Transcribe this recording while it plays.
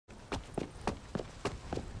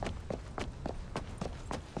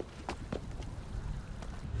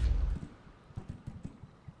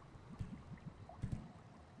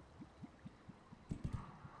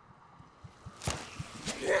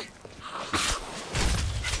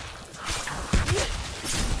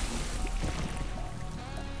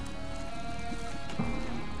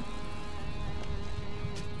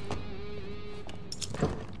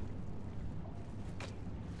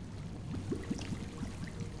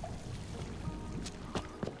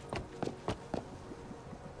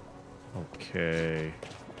Okay.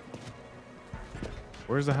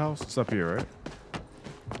 Where's the house? It's up here, right?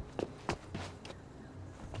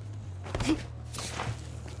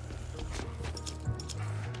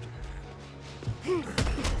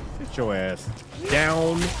 Get your ass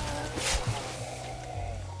down.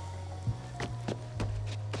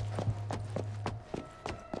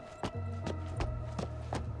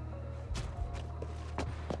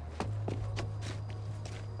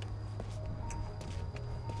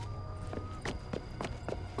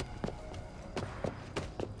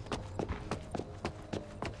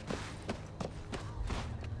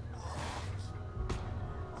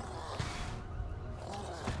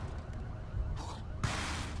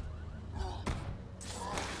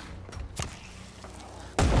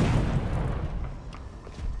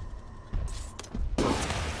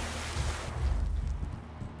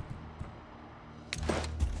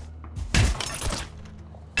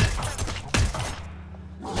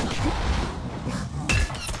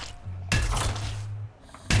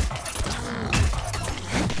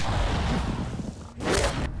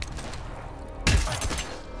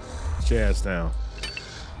 Get your ass down.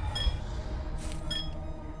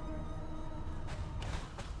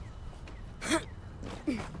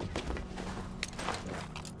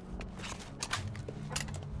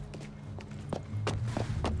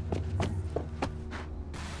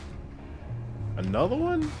 Another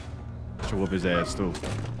one? Should whoop his ass too.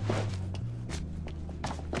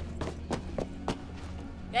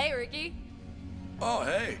 Hey, Ricky. Oh,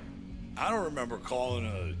 hey. I don't remember calling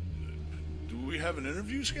a... Do we have an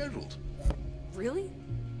interview scheduled? Really?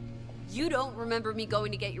 You don't remember me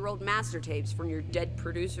going to get your old master tapes from your dead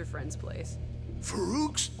producer friend's place?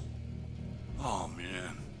 Farouk's? Oh,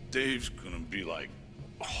 man. Dave's gonna be, like,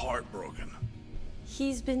 heartbroken.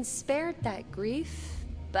 He's been spared that grief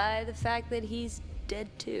by the fact that he's dead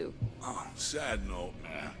too. Oh, sad note,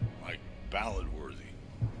 man. Like, ballad-worthy.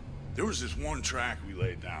 There was this one track we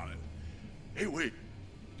laid down and... Hey, wait.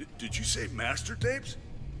 Did you say master tapes?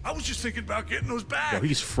 I was just thinking about getting those back. Yo,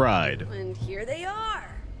 he's fried. And here they are.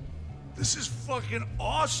 This is fucking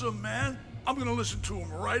awesome, man. I'm gonna listen to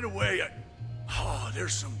them right away. Oh,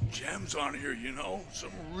 there's some gems on here, you know? Some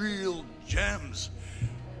real gems.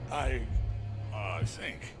 I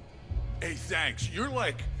think. Hey, thanks. You're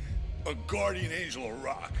like a guardian angel of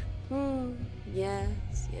rock.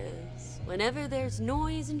 Yes, yes. Whenever there's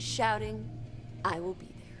noise and shouting, I will be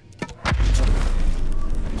there.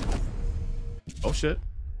 Oh shit.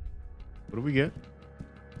 What do we get?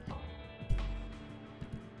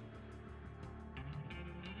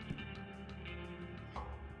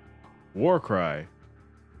 War cry.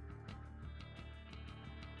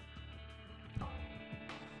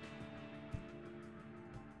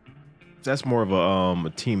 That's more of a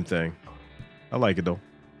team thing. I like it though.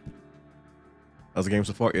 How's the game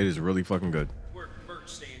so far? It is really fucking good. Worked merch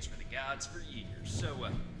stands for the gods for years, so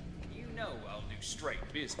you know I'll do straight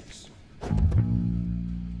business.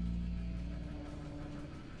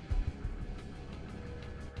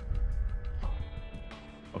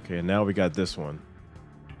 Okay, and now we got this one.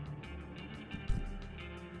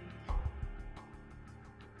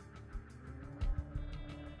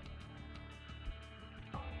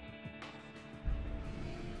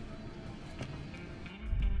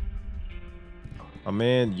 Oh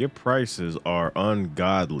man, your prices are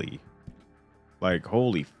ungodly. Like,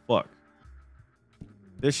 holy fuck.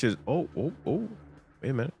 This is oh. Wait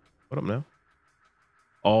a minute. What up now?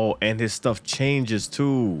 Oh, and his stuff changes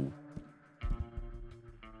too.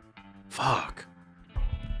 Fuck.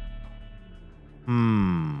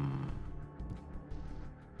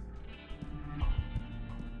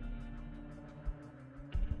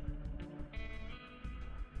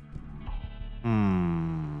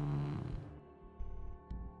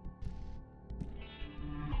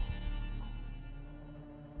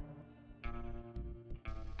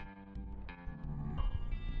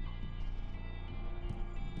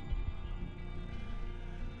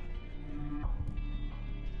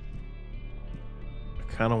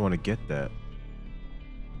 I kind of want to get that.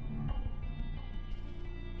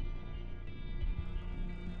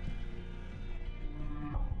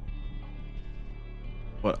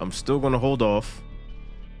 But I'm still going to hold off.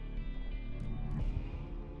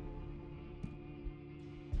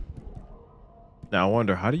 Now I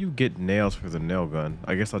wonder, how do you get nails for the nail gun?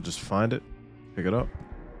 I guess I'll just find it, pick it up.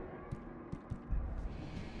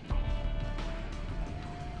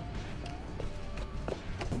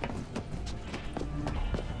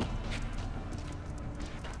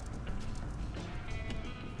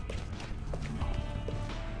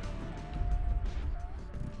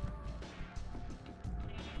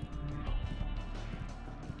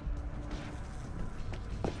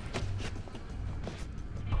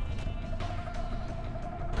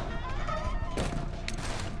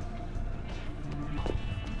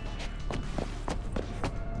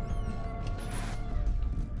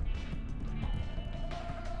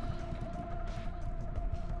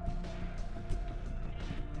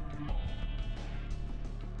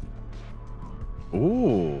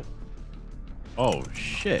 Ooh. Oh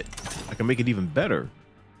shit. I can make it even better.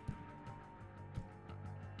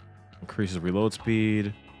 Increases reload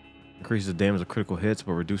speed. Increases the damage of critical hits,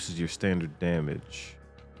 but reduces your standard damage.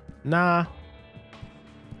 Nah.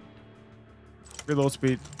 Reload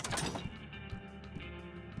speed.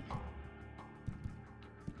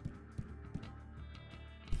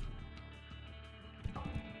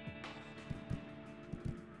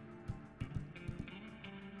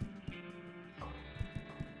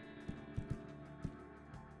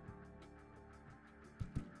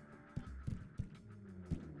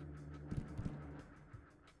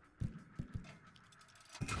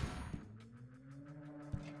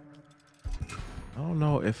 I don't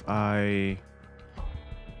know if I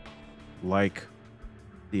like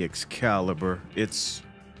the Excalibur. It's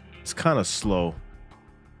kind of slow.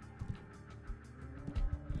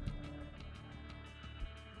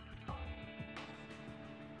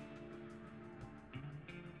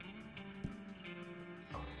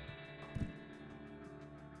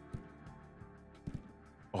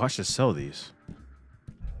 Oh, I should sell these.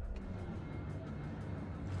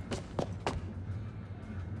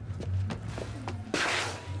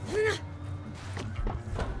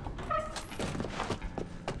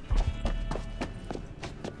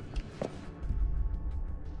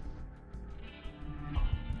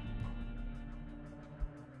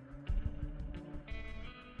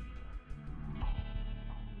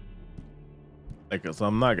 Like, so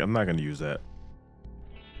I'm not gonna use that.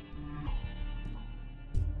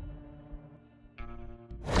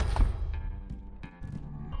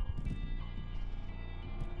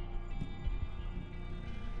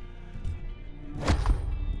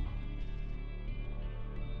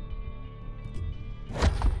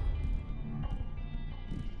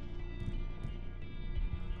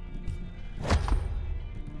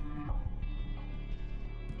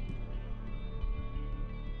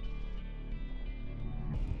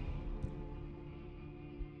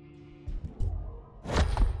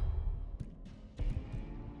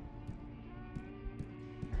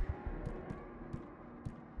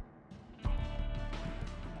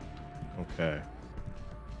 Okay.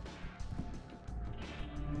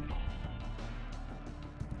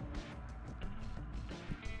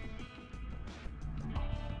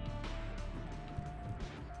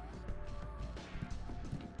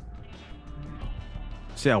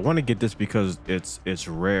 See, I want to get this because it's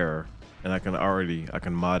rare, and I can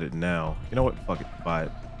mod it now. You know what? Fuck it, buy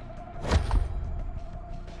it.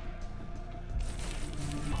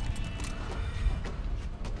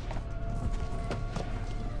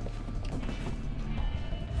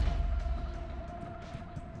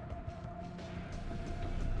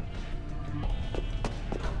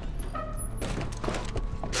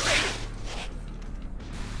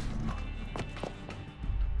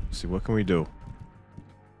 See, what can we do?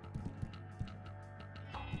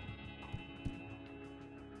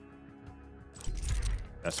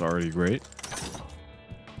 That's already great.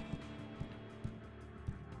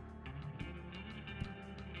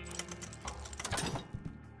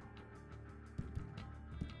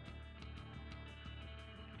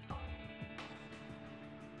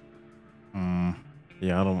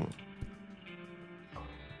 Yeah, I don't.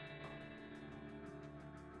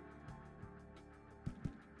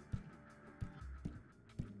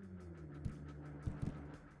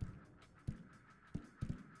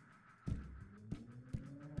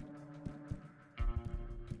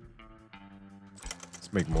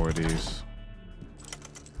 Let's make more of these.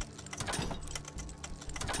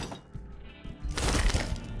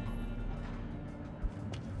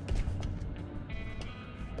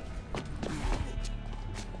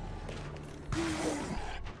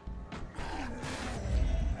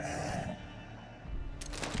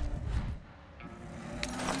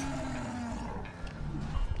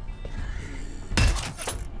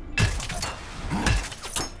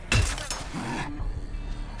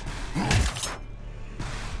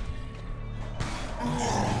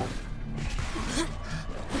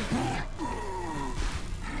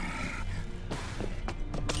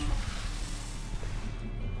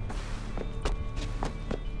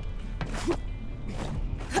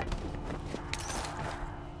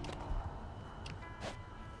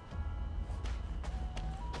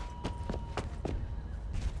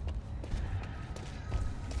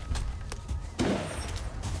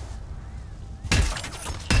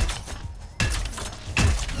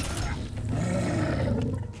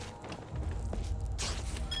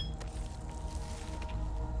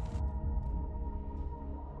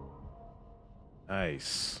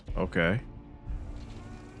 Nice. Okay.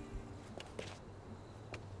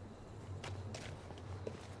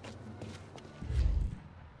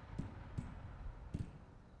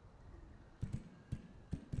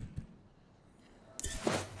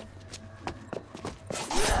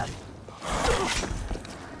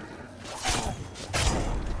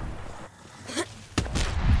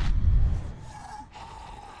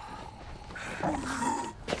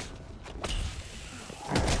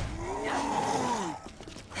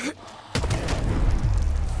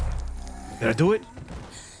 Did I do it?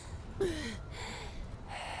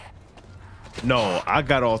 No, I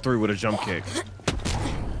got all three with a jump kick.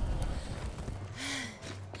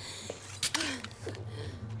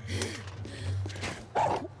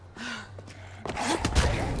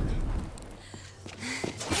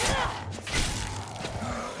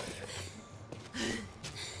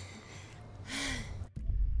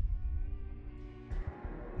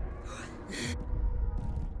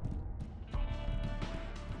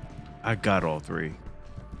 I got all three.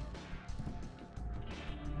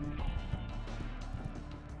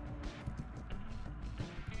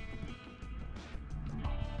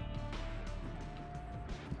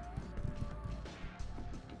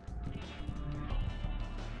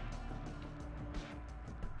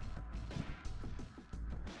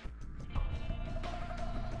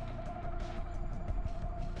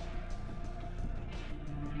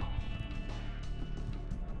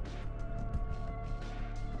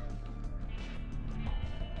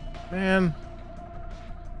 Man.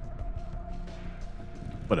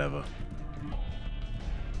 Whatever.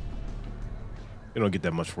 You don't get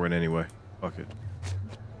that much for it anyway. Fuck it.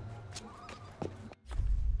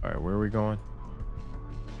 Alright, where are we going?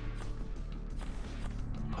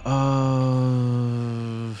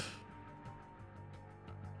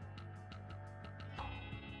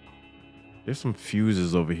 There's some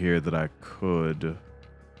fuses over here that I could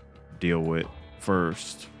deal with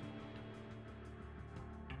first.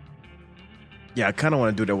 Yeah, I kind of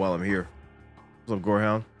want to do that while I'm here. What's up,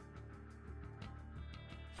 Gorehound?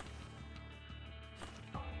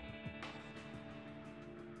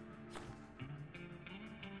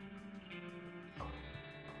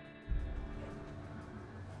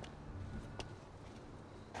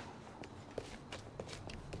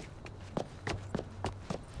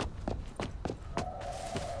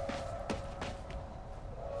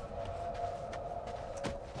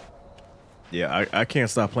 Yeah, I can't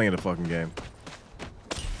stop playing the fucking game.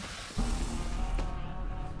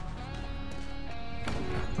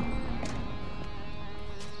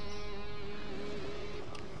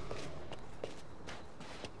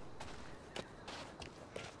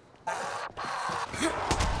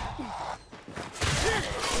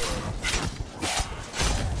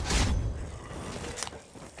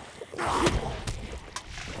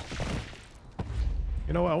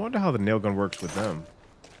 You know what? I wonder how the nail gun works with them.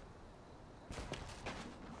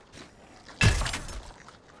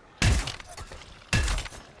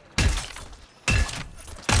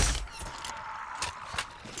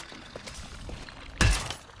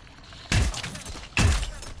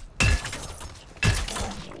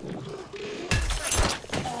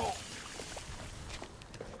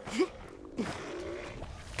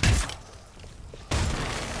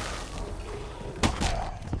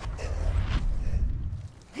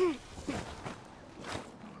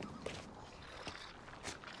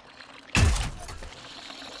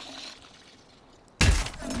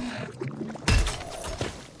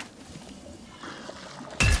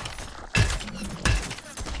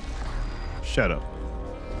 Shut up.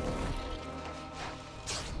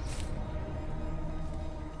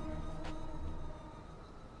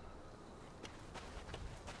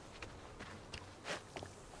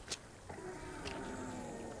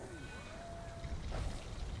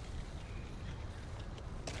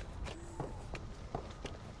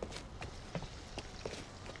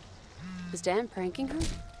 Was Dan pranking her?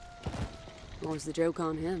 Or was the joke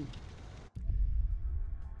on him?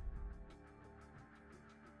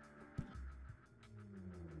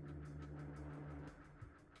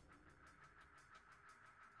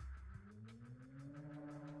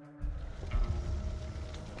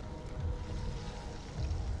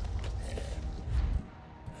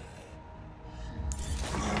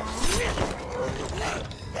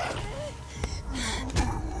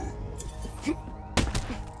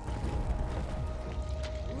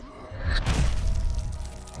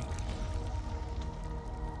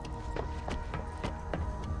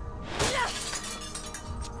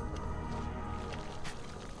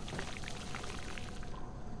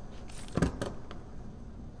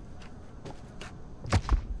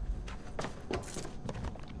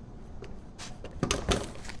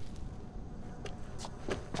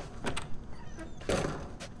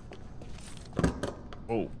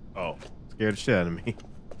 Oh, scared the shit out of me.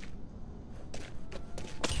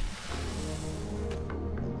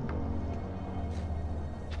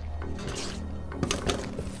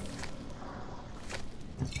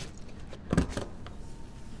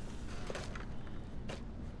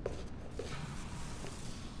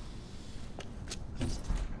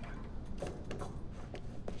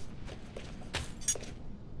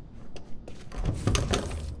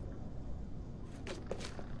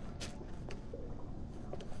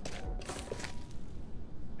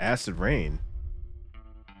 Acid rain.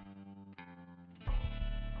 I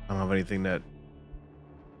don't have anything that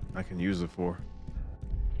I can use it for.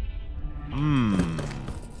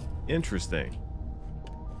 Interesting.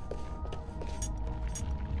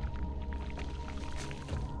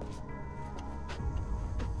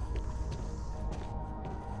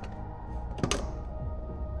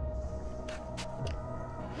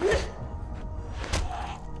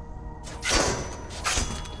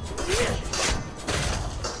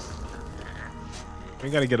 We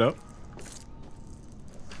gotta get up.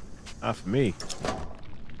 Not for me.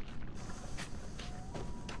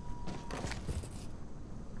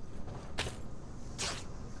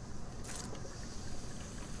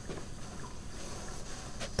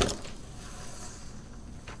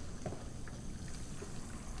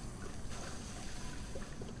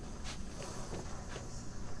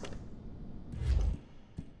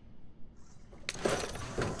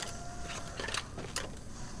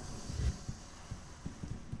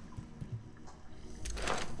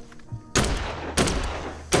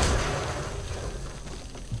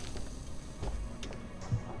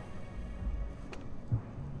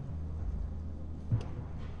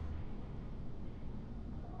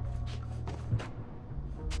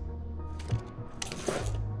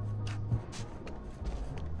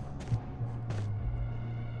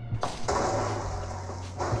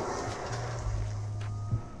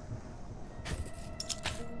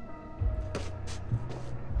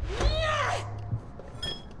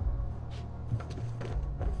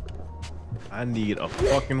 I need a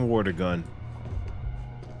fucking water gun.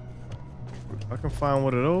 If I can find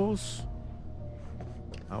one of those,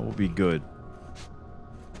 I will be good.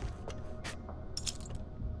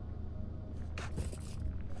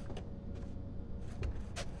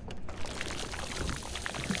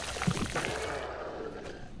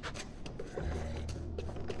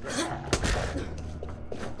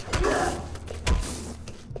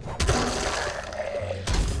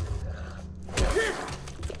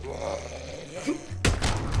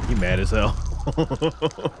 Mad as hell.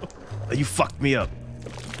 You fucked me up.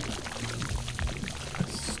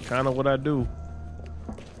 That's kind of what I do.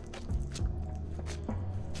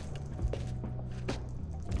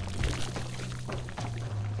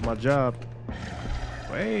 My job.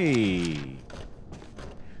 Hey.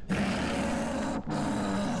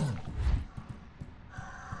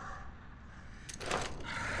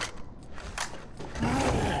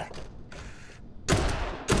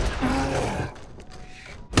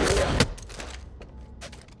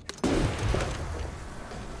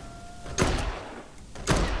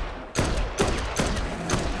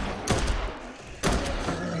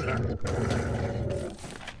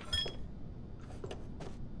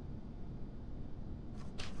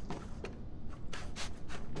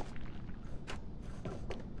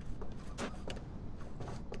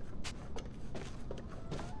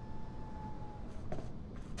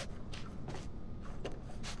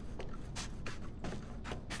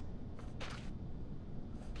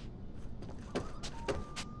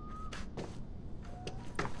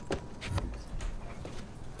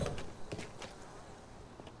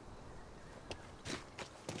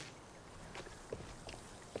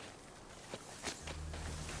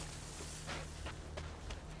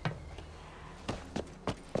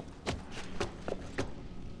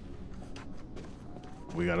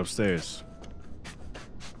 We got upstairs.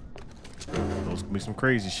 Those could be some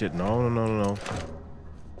crazy shit. No, no, no, no, no.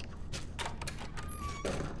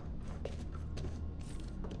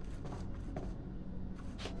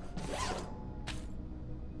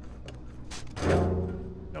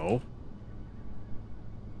 No.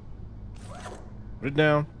 Put it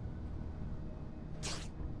down.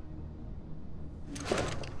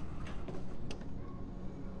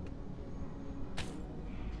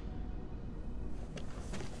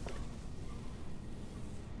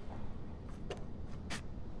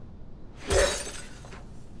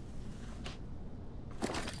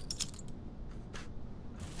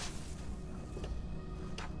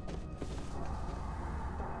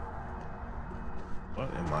 What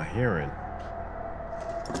am I hearing?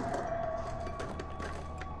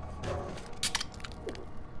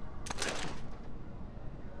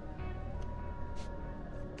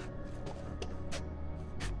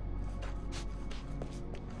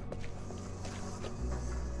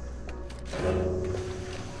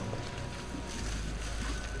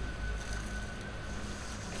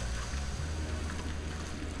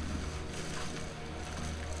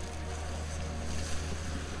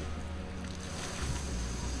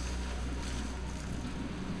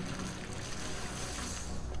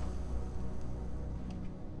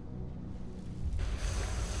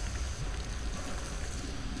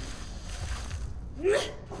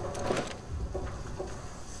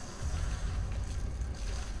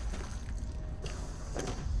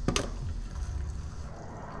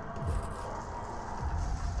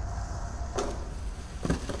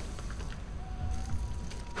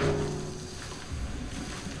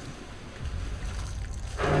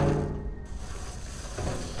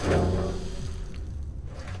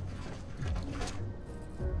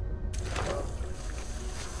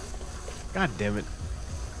 God damn it.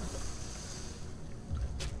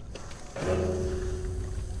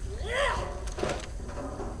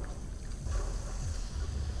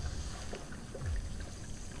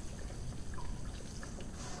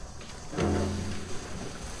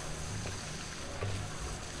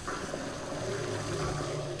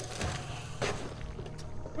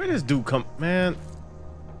 Where this dude come, man?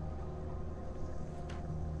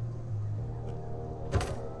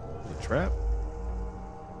 The trap?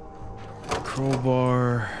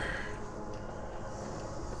 Crowbar.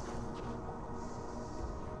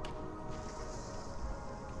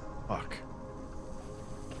 Fuck.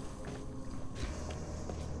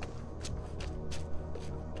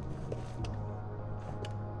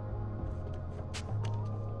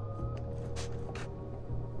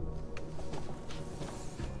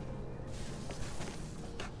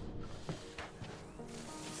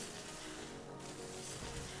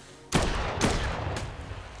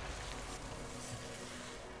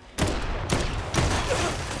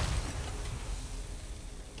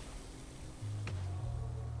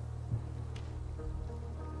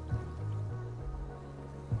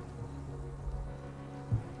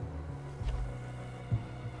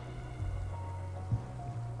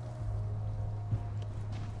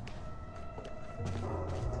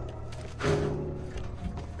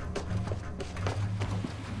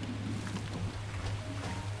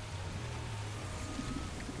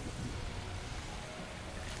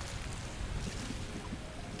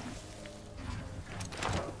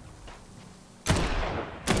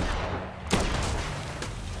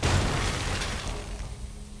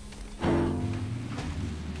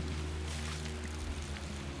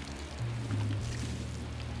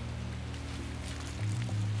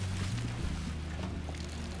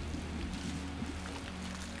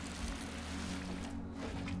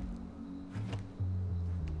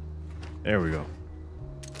 There we go.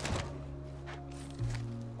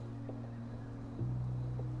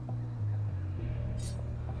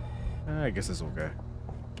 I guess it's okay.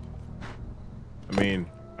 I mean,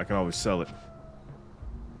 I can always sell it.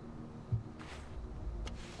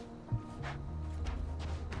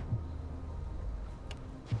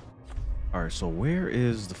 All right, so where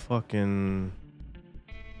is the fucking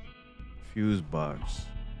fuse box?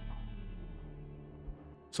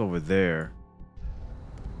 It's over there.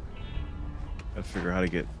 Gotta figure out how to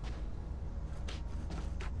get.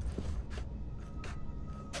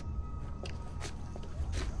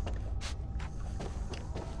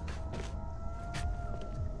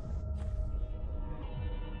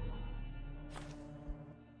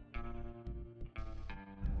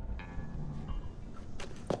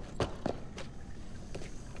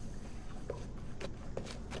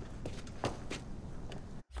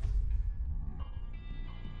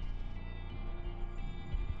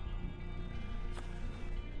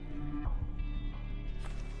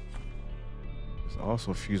 There's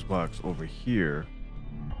also a fuse box over here.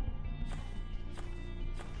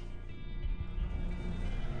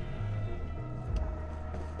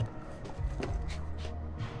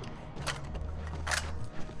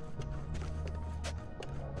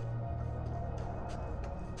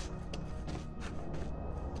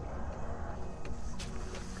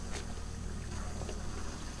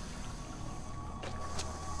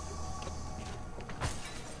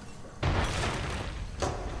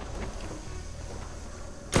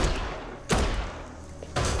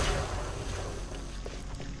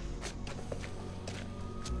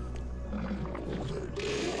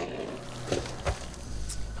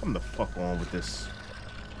 Come the fuck on with this.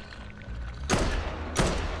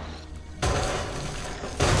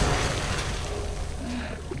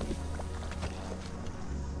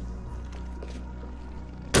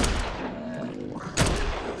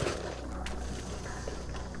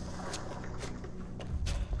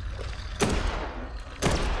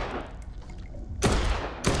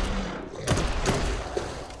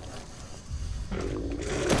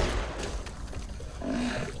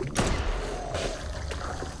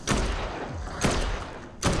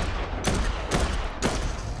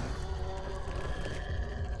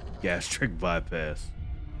 Gastric bypass.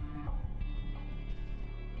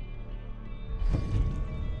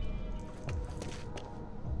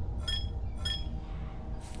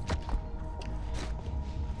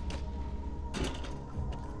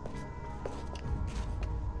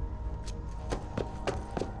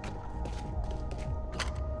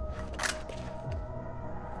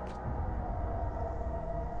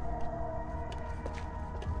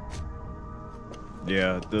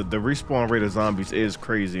 Yeah, the respawn rate of zombies is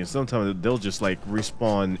crazy, and sometimes they'll just like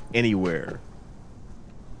respawn anywhere.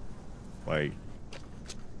 Like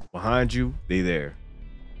behind you, they there.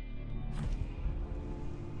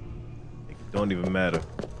 Don't even matter.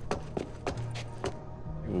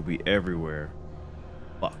 It will be everywhere.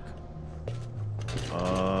 Fuck.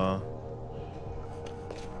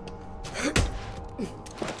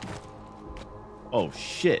 Oh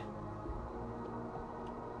shit.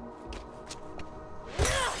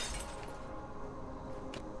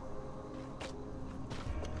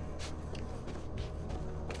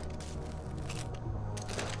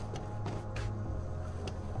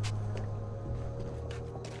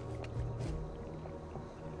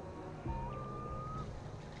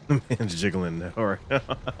 Man's jiggling now. All right.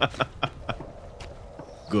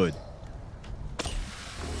 Good.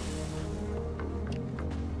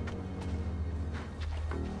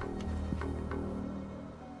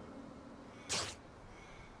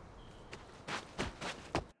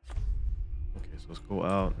 Okay, so let's go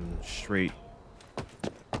out and straight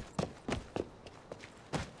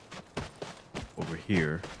over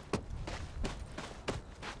here.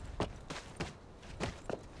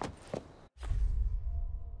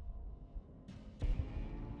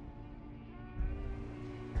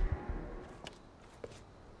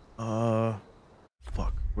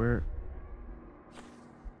 Fuck, where?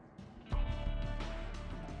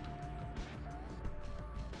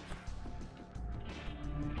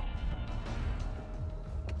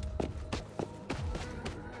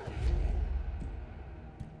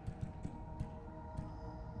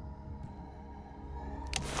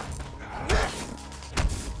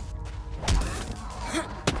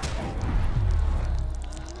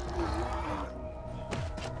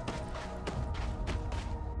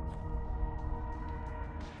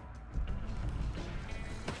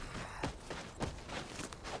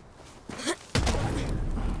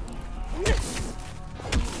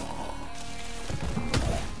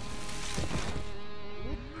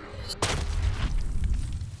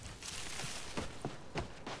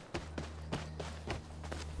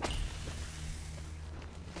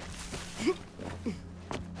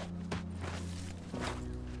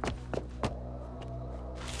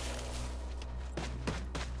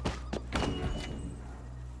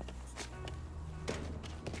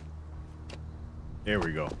 There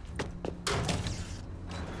we go.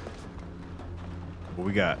 What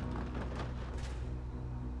we got?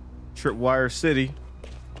 Tripwire City.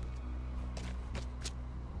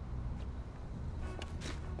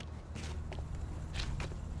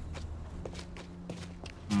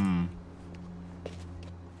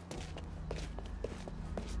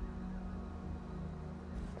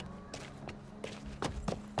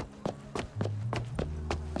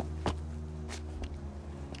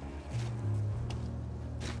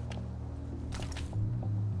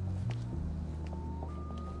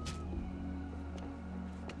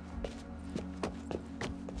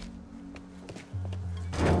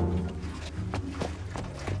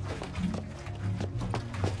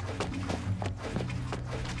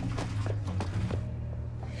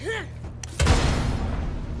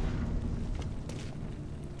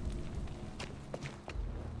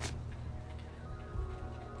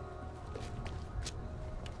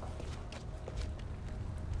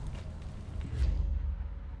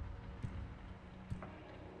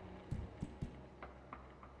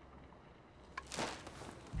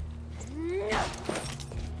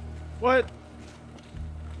 What?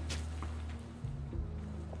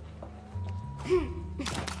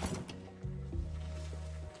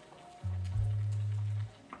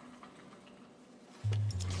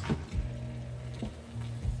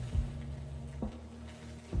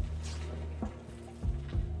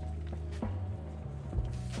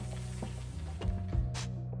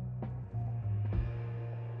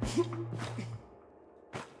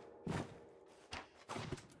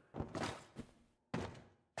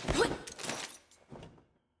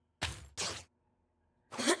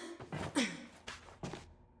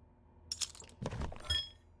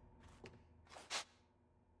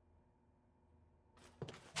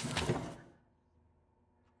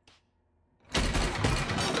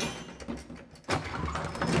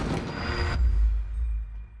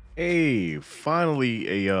 Hey,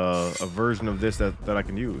 finally a version of this that I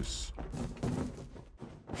can use.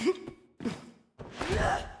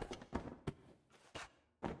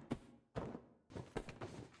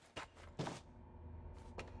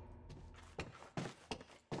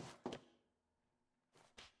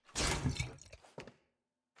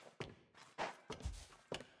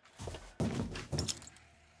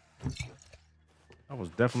 That was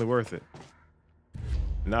definitely worth it.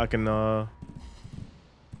 Now I can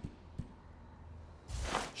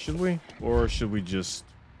should we? Or should we just...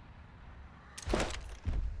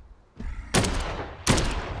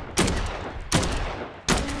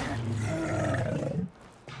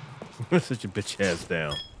 Such a bitch ass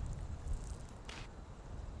down.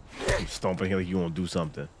 stomping here like you want to do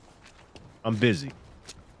something. I'm busy.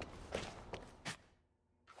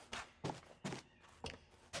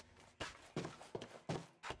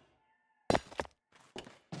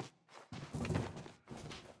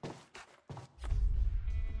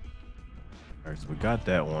 All right, so we got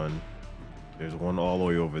that one. There's one all the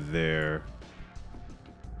way over there.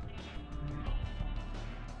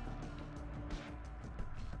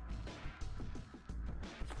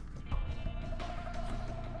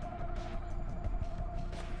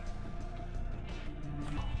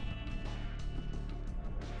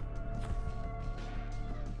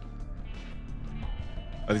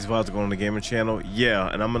 Are these VODs going on the gaming channel? Yeah,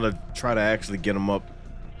 and I'm gonna try to actually get them up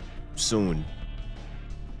soon.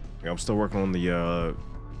 Yeah, I'm still working on the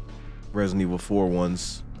Resident Evil 4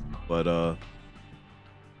 ones, but I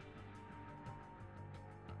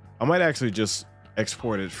might actually just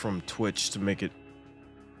export it from Twitch to make the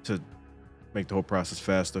whole process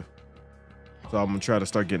faster. So I'm gonna try to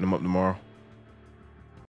start getting them up tomorrow.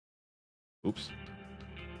 Oops.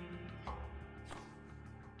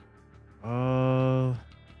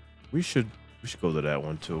 We should go to that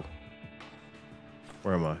one too.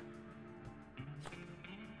 Where am I?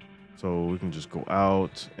 So we can just go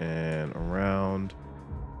out and around.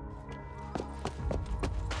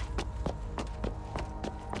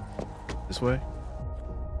 This way?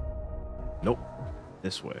 Nope.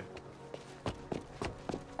 This way.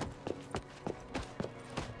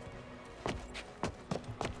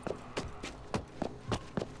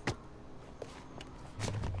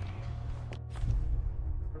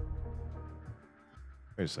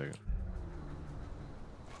 Wait a second.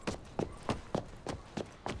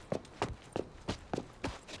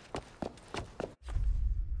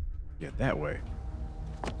 Yeah, that way.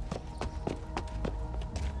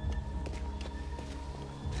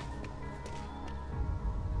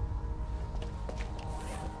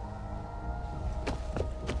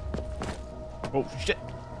 Oh, shit.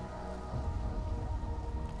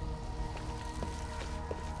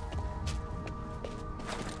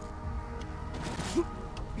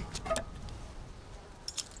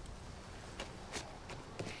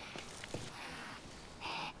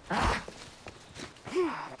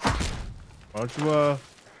 Why don't you,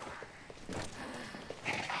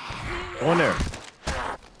 go in there.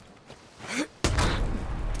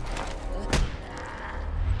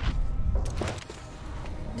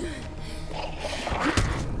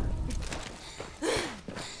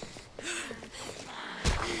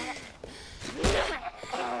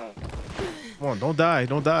 Come on, don't die,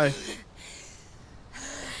 don't die.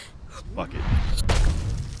 Fuck it.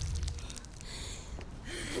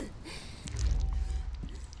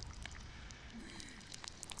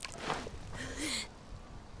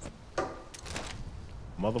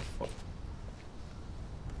 Motherfucker.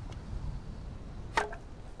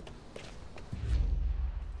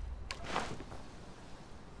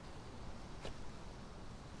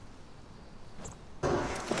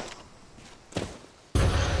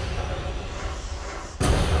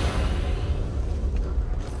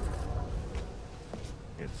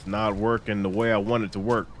 It's not working the way I want it to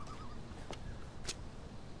work.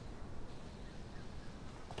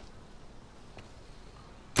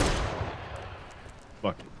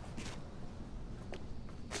 Fuck it.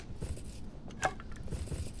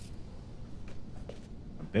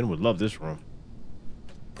 Ben would love this room.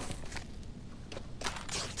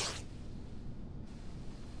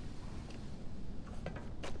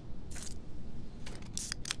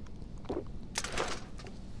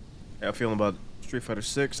 How you feeling about Street Fighter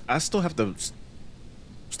 6? I still have to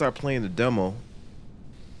start playing the demo.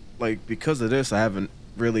 Like, because of this, I haven't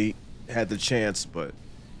really had the chance, but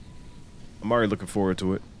I'm already looking forward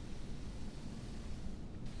to it.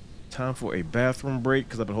 Time for a bathroom break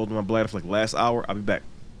because I've been holding my bladder for like the last hour. I'll be back.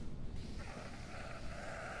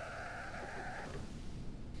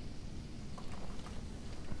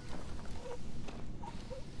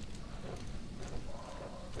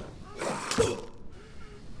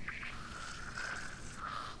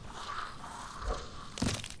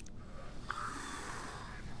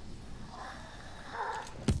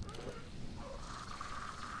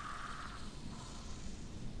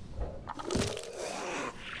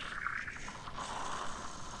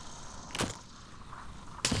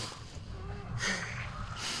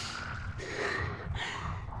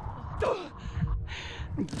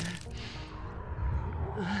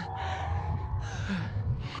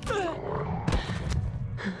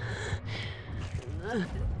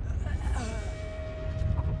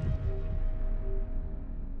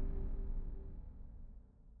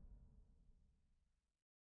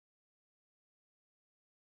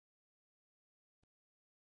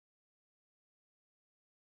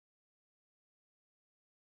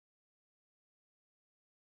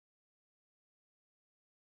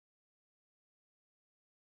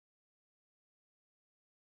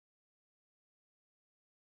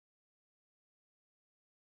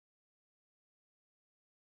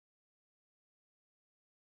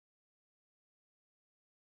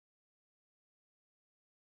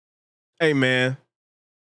 Hey, man.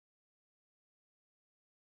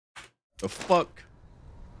 The fuck?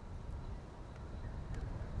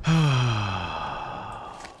 That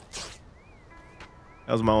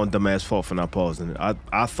was my own dumbass fault for not pausing it.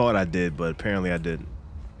 I thought I did, but apparently I didn't.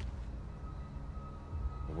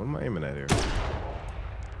 What am I aiming at here?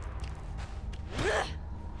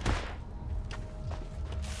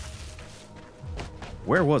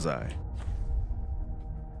 Where was I?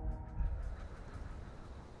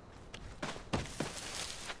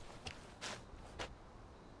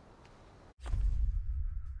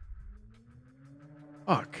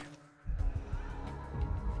 Fuck.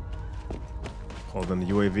 Holding the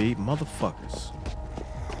UAV. Motherfuckers.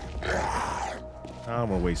 I don't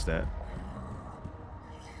want to waste that.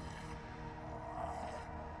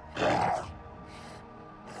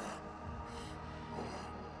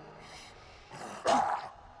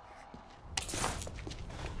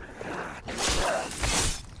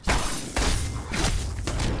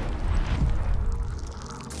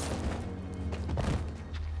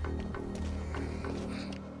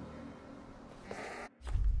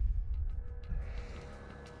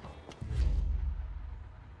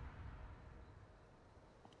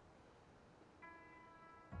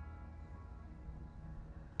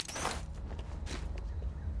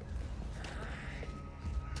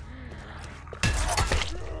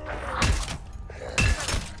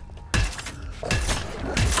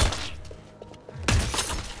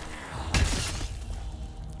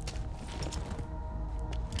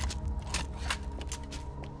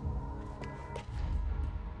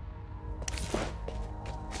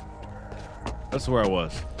 That's where I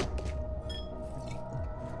was.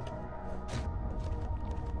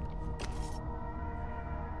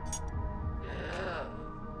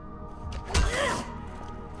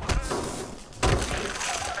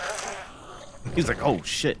 He's like, oh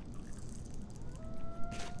shit.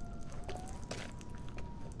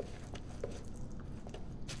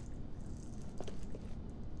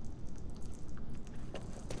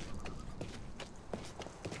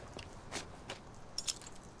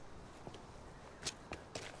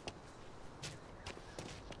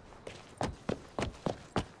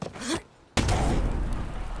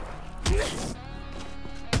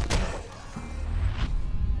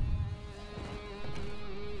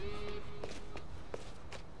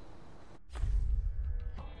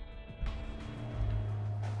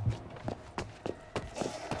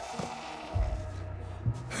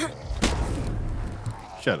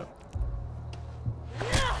 Shut up.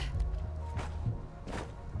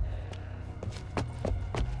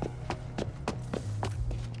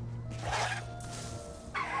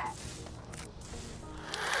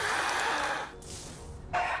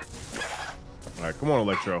 All right, come on,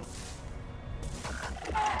 Electro.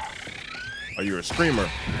 Oh, you're a screamer.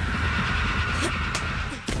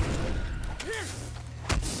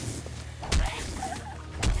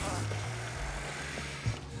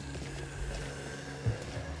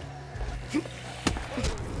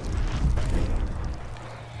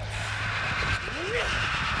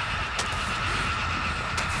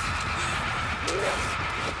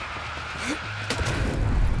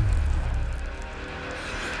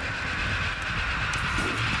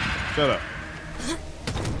 Shut up.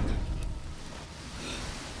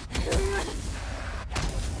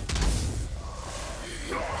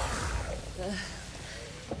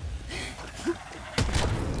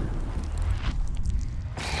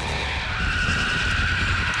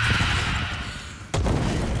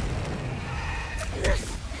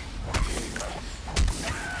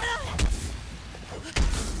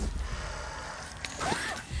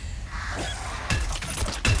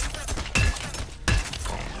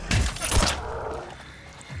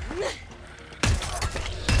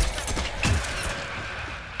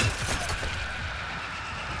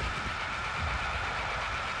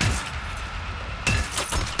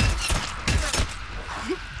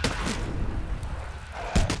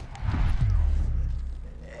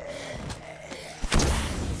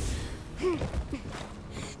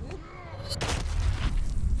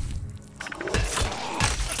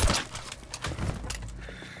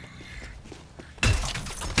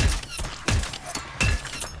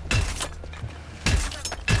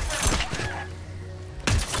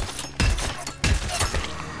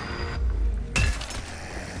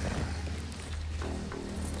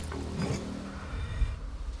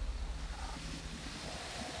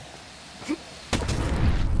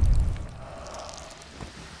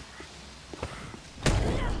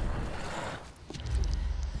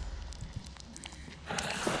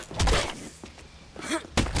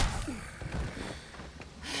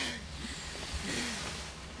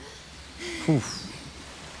 Oof.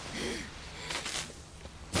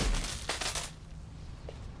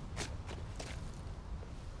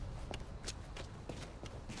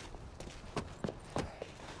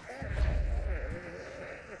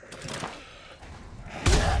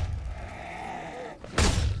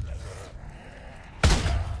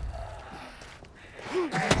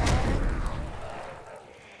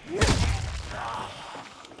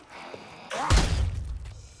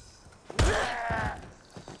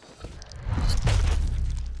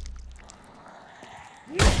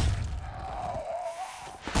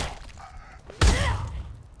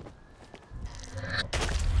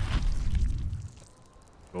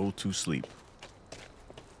 Go to sleep.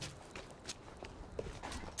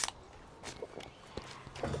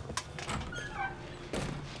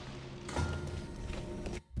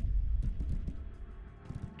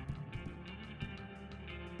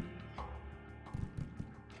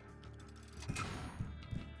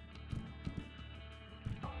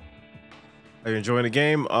 Are you enjoying the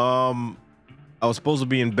game? I was supposed to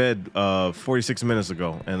be in bed 46 minutes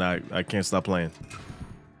ago, and I can't stop playing.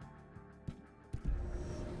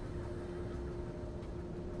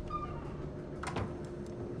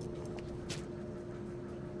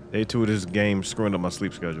 Day 2 of this game screwing up my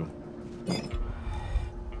sleep schedule.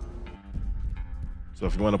 So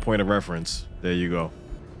if you want a point of reference, there you go.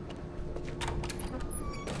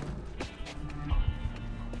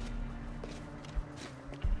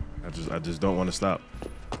 I just don't want to stop.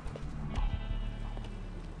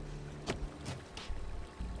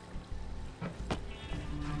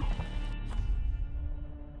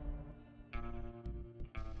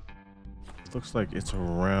 Looks like it's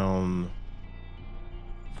around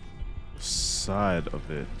the side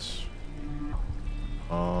of it.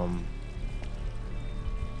 Oh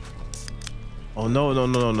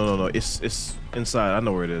no. It's inside. I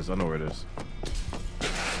know where it is.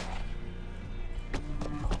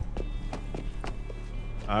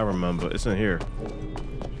 I remember. It's in here.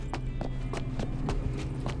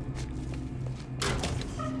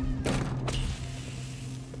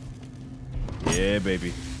 Yeah,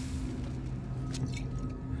 baby.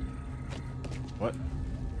 What?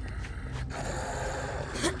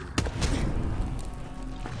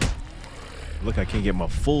 Look, I can't get my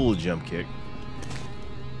full jump kick.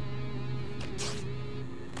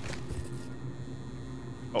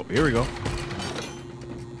 Oh, here we go.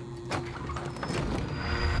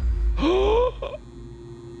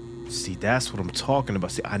 See, that's what I'm talking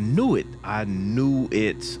about. See, I knew it.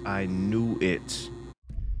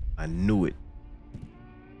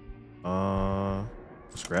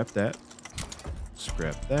 Scrap that.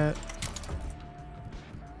 Scrap that.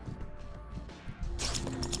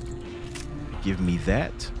 Give me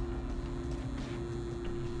that.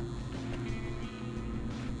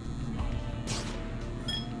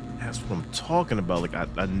 That's what I'm talking about. Like,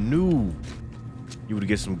 I knew you would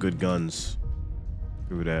get some good guns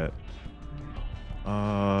through that.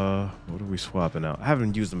 What are we swapping out? I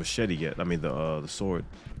haven't used the machete yet. I mean, the sword.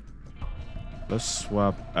 Let's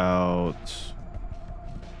swap out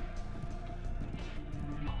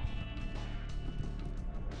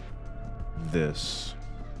this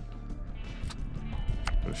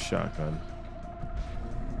for a shotgun.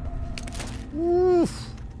 Woof.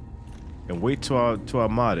 And wait till I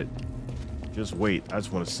mod it. Just wait. I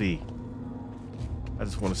just want to see. I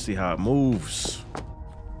just want to see how it moves.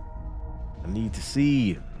 I need to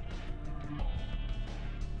see.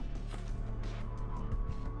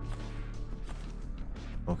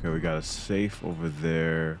 Okay, we got a safe over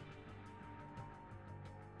there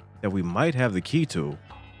that we might have the key to.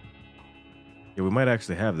 Yeah, we might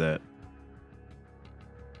actually have that.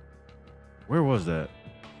 Where was that?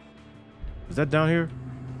 Was that down here?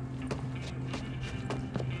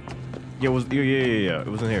 Yeah, it was. Yeah. It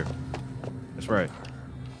was in here. That's right.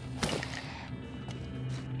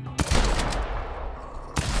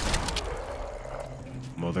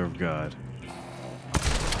 Mother of God.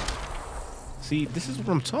 See, this is what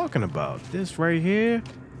I'm talking about. This right here.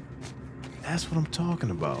 That's what I'm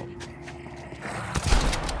talking about.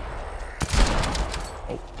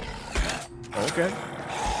 Oh. Okay.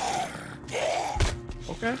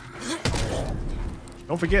 Okay.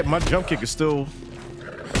 Don't forget, my jump kick is still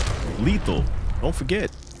lethal. Don't forget.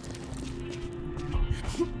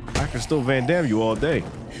 I can still Van Damme you all day.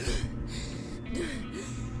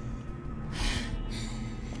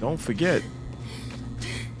 Don't forget.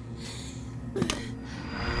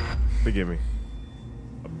 Forgive me.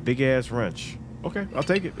 A big ass wrench. Okay, I'll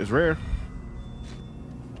take it. It's rare.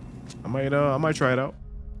 I might try it out.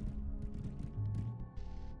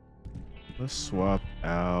 Let's swap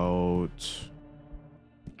out.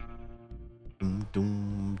 Doom,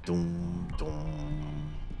 doom, doom,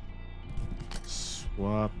 doom.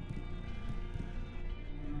 Swap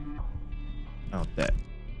out that.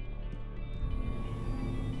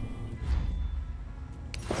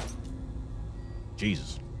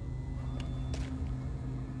 Jesus.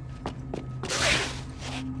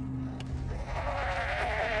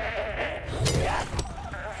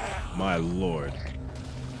 my lord.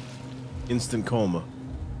 Instant coma.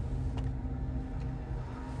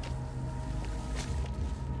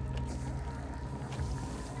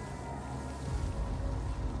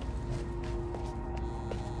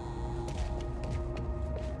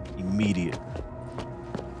 Immediate.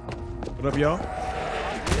 What up, y'all?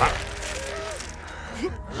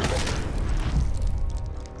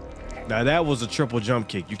 Now that was a triple jump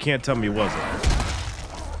kick. You can't tell me it wasn't.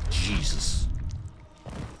 Jesus.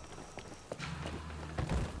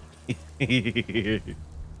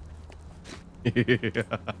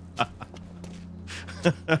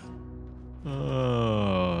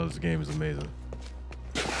 Oh, this game is amazing.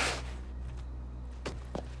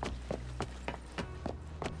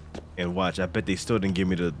 And watch, I bet they still didn't give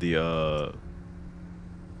me the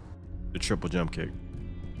triple jump kick.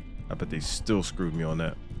 I bet they still screwed me on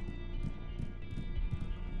that.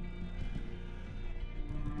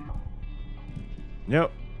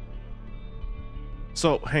 Yep.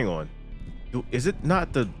 So hang on. Is it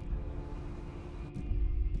not the?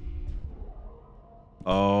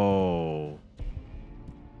 Oh,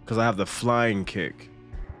 because I have the flying kick.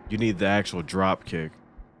 You need the actual drop kick.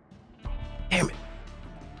 Damn it.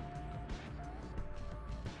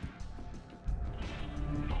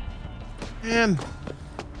 Man.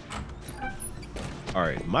 All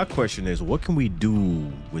right, my question is, what can we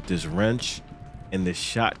do with this wrench and this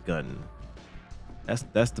shotgun?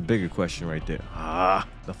 That's the bigger question right there. Ah,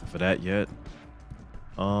 nothing for that yet.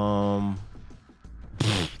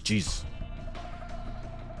 Jesus.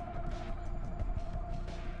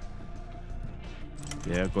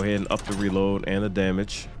 Yeah, go ahead and up the reload and the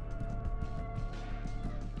damage.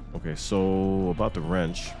 Okay, so about the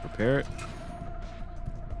wrench, repair it.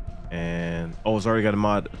 And oh, it's already got a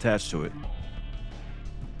mod attached to it.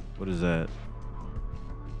 What is that?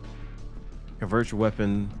 Convert your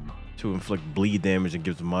weapon to inflict bleed damage and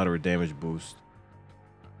gives a moderate damage boost.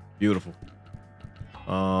 Beautiful.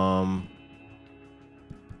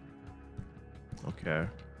 Okay.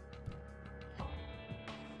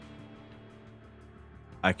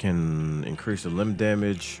 I can increase the limb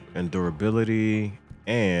damage and durability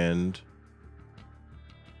and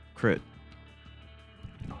crit.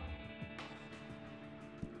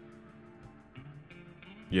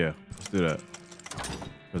 Yeah, let's do that.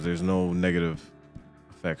 Because there's no negative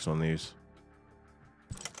effects on these.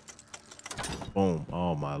 Boom.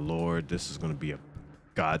 Oh my lord, this is going to be a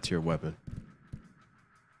god tier weapon.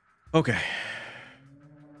 Okay.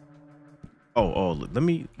 Oh, let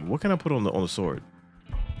me, what can I put on the sword?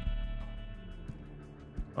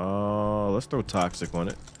 Let's throw toxic on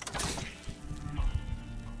it.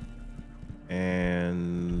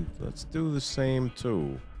 And let's do the same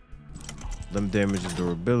too. Limb damage and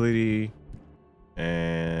durability,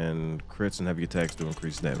 and crits and heavy attacks do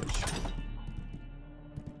increase damage.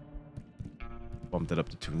 Bump that up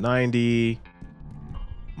to 290.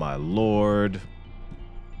 My lord.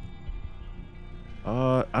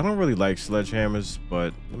 I don't really like sledgehammers,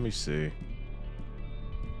 but let me see.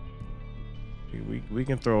 We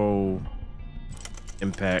can throw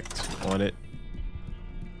impact on it.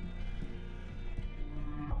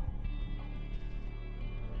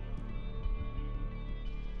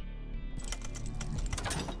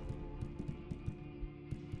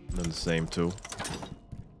 And then the same too.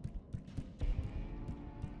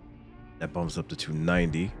 That bumps up to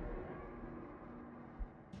 290.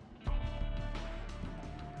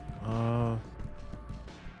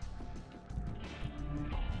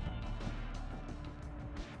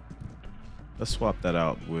 Let's swap that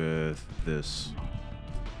out with this.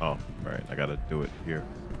 Oh, right. I gotta do it here.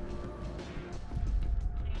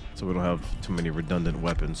 So we don't have too many redundant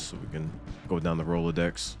weapons, so we can go down the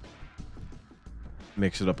Rolodex.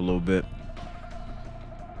 Mix it up a little bit.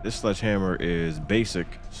 This sledgehammer is basic,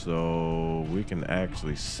 so we can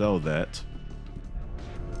actually sell that.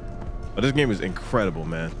 But this game is incredible,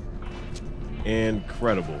 man.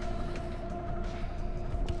 Incredible.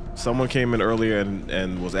 Someone came in earlier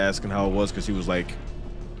and was asking how it was, because he was like,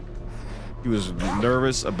 he was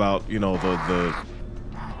nervous about, you know, the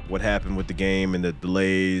what happened with the game and the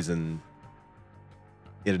delays and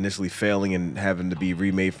it initially failing and having to be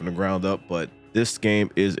remade from the ground up. But this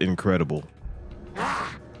game is incredible.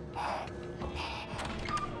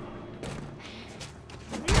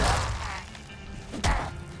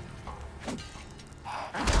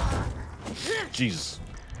 Jesus.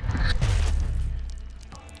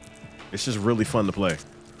 It's just really fun to play.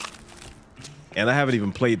 And I haven't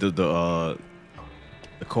even played the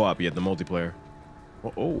co-op yet, the multiplayer.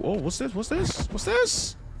 Oh, what's this? What's this? What's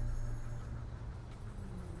this?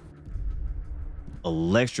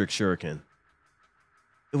 Electric shuriken.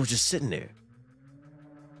 It was just sitting there.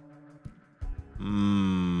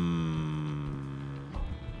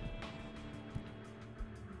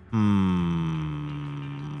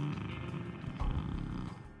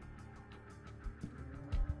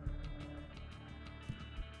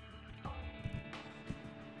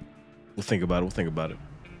 We'll think about it. We'll think about it.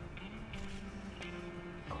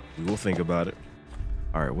 We will think about it.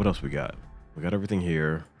 All right, what else we got? We got everything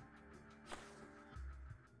here.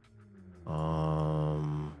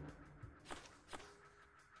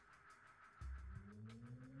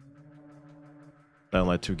 Dying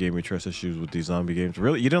Light 2 gave me trust issues with these zombie games.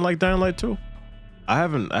 Really? You didn't like Dying Light 2? I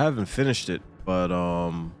haven't finished it, but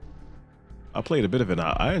I played a bit of it.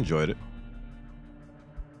 I enjoyed it.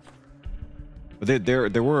 But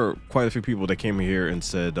there were quite a few people that came here and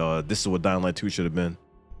said this is what Dying Light 2 should have been.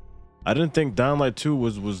 I didn't think Dying Light 2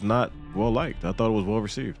 was not well liked. I thought it was well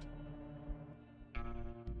received.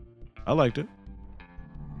 I liked it.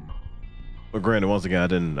 But granted, once again, I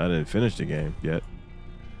didn't finish the game yet.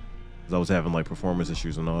 Because I was having like performance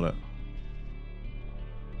issues and all that.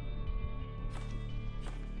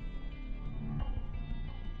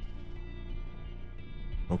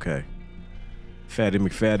 Okay. Fatty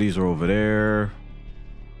McFatties are over there.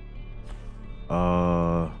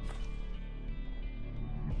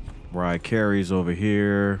 Mariah Carey's over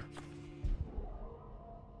here.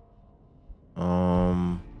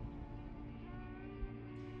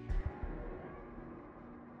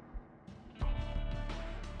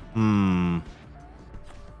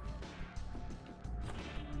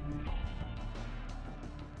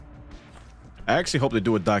 I actually hope they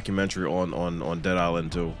do a documentary on Dead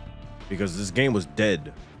Island 2, because this game was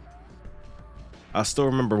dead. I still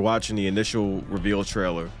remember watching the initial reveal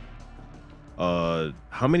trailer.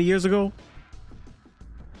 How many years ago?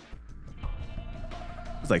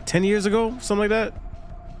 It was like 10 years ago, something like that.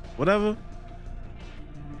 Whatever.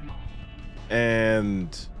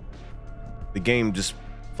 And the game just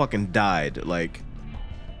fucking died, like,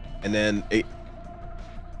 and then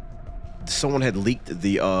someone had leaked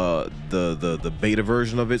the beta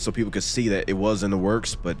version of it so people could see that it was in the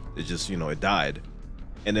works, but it just, you know, it died.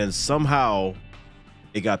 And then somehow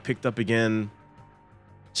it got picked up again,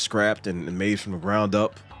 scrapped and made from the ground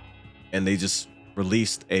up, and they just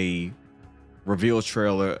released a reveal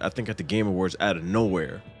trailer, I think at the Game Awards, out of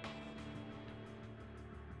nowhere.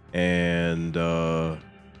 And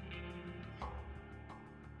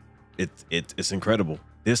it's incredible.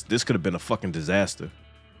 This could have been a fucking disaster.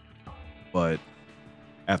 But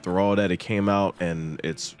after all that, it came out and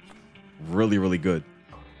it's really, really good.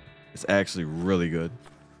 It's actually really good.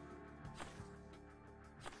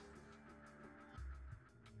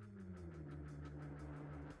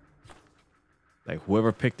 Like,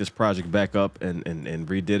 whoever picked this project back up and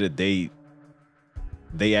redid it,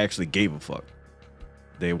 they actually gave a fuck.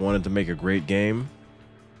 They wanted to make a great game,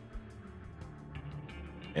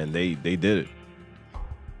 and they did it.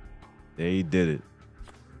 They did it.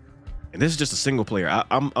 And this is just a single player.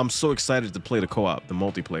 I'm so excited to play the co-op, the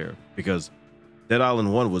multiplayer, because Dead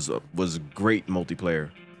Island 1 was great multiplayer.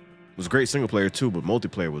 It was great single player too, but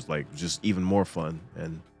multiplayer was like just even more fun.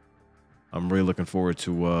 And I'm really looking forward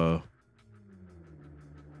to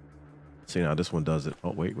see now this one does it.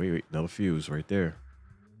 Oh, wait. Another fuse right there.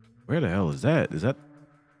 Where the hell is that? Is that,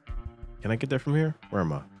 can I get that from here? Where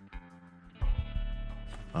am I?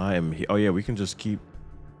 I am here. Oh yeah, we can just keep.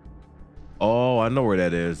 Oh, I know where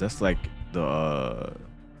that is. That's like the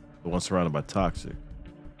one surrounded by toxic.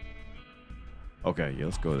 Okay, yeah,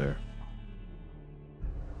 let's go there.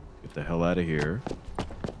 Get the hell out of here.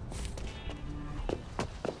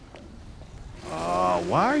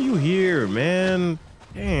 Why are you here, man?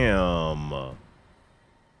 Damn. Let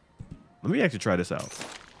me actually try this out.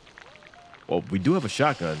 Well, we do have a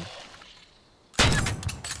shotgun.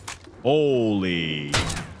 Holy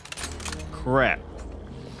crap.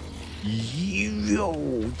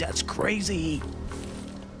 Yo, that's crazy.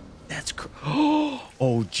 That's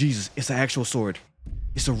oh, Jesus. It's an actual sword.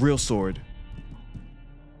 It's a real sword.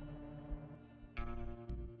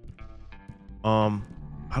 I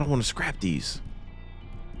don't want to scrap these.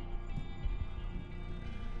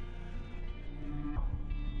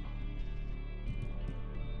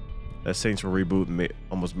 That Saints Row reboot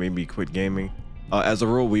almost made me quit gaming. As a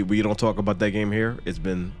rule, we don't talk about that game here. It's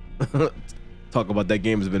been talk about that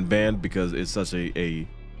game has been banned because it's such a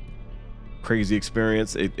crazy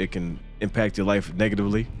experience. It can impact your life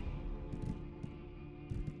negatively.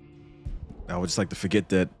 I would just like to forget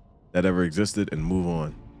that ever existed and move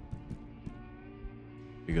on.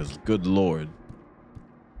 Because good Lord,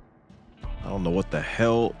 I don't know what the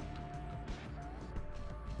hell.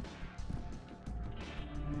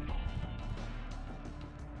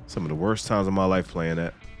 Some of the worst times of my life playing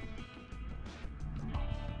that.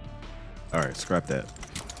 All right, scrap that.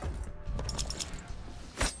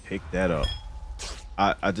 Pick that up.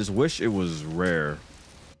 I just wish it was rare.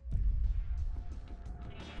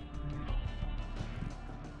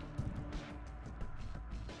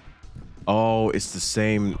 Oh, it's the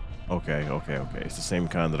same. Okay, okay, okay. It's the same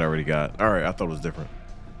kind that I already got. All right, I thought it was different.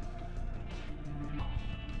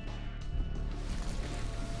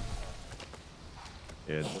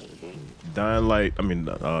 Yeah, Dying Light. I mean,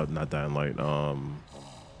 not Dying Light.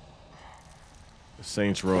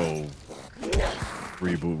 Saints Row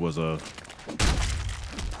reboot was a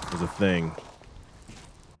thing.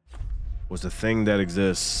 Was a thing that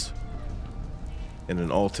exists in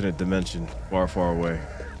an alternate dimension, far, far away,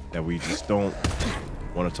 that we just don't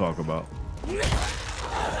want to talk about.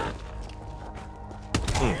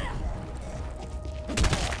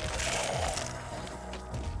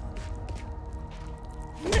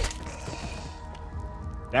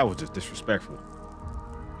 That was just disrespectful.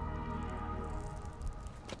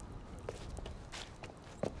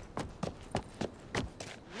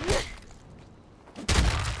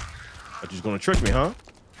 But you're gonna trick me, huh?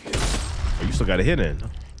 Oh, you still got a hit in.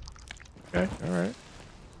 Okay, all right.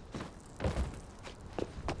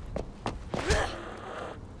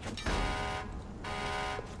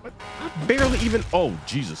 What? I barely even. Oh,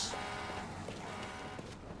 Jesus.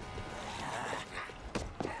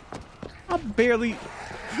 I barely.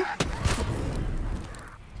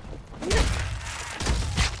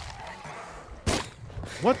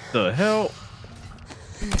 What the hell?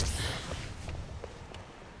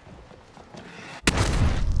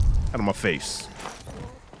 Out of my face.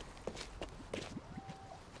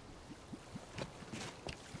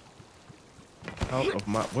 Out of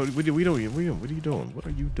my. What are we doing? What are you doing? What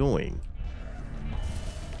are you doing?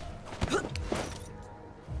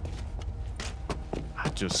 I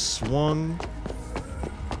just swung.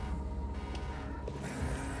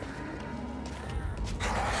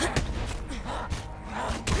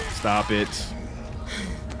 Stop it.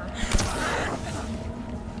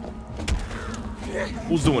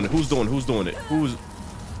 Who's doing it? Who's doing it? Who's...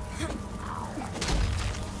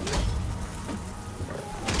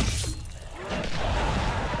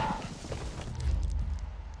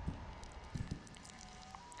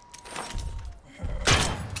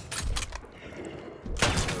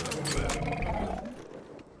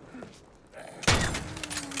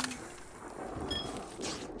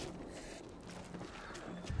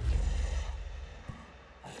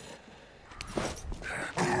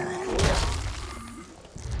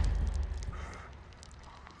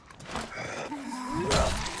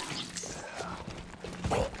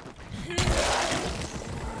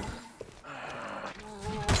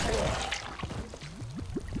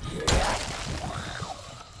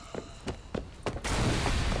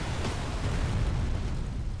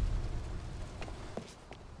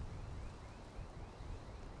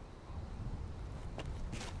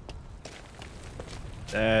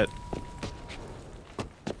 That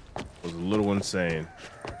was a little insane.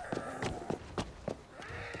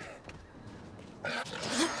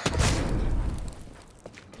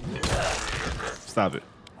 Stop it.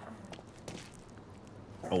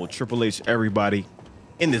 I will Triple H everybody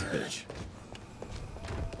in this bitch.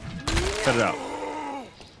 Cut it out.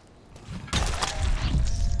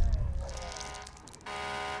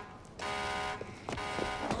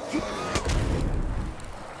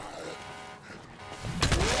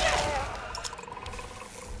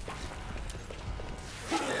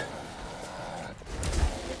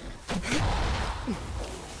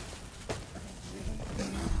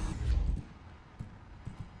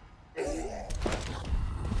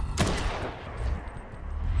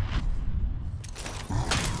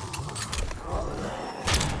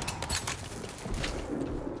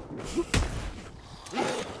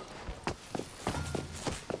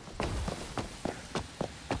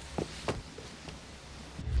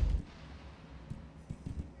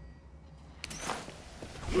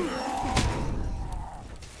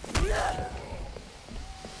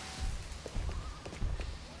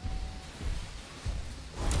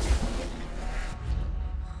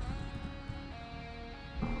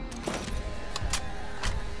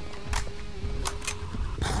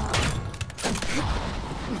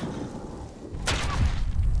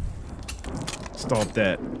 Stomp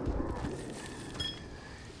that.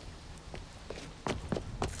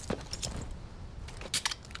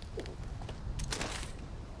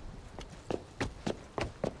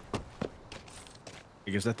 I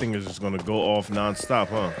guess that thing is just gonna go off non-stop,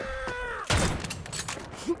 huh?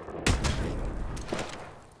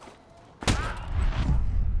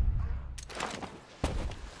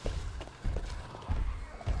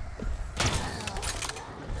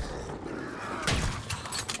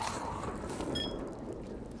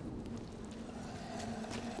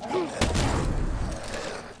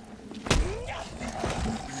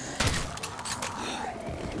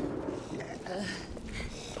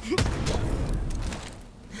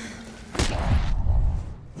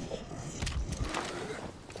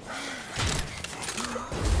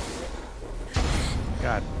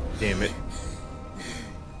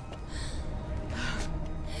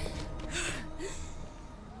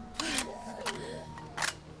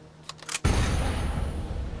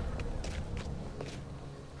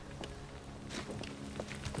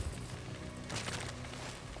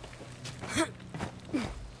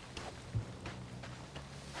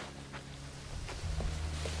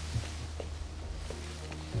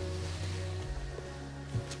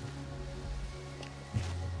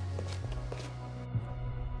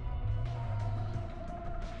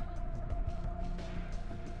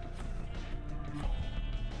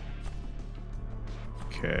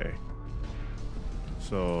 Okay.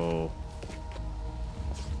 So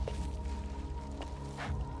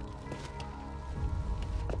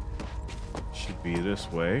should be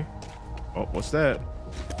this way. Oh, what's that?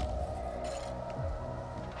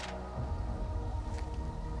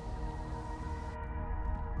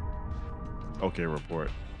 Okay,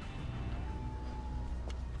 report.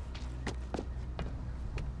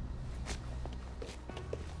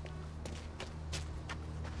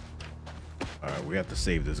 All right, we have to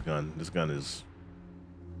save this gun. This gun is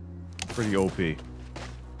pretty OP.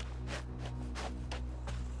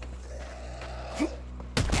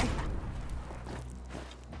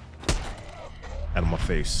 Out of my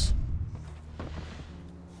face.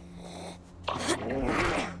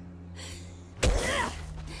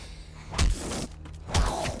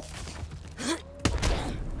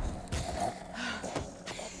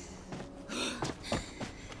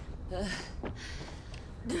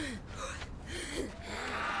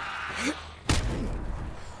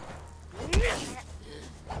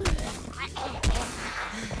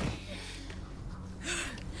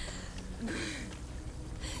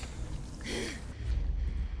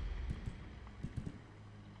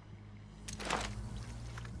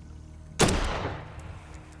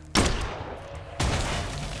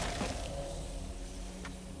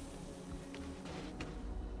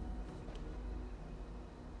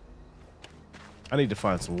 I need to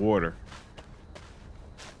find some water.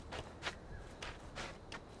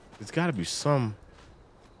 There's got to be some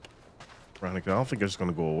around here. I don't think it's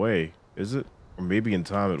going to go away, is it? Or maybe in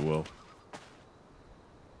time it will.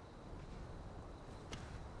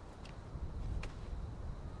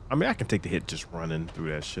 I mean, I can take the hit just running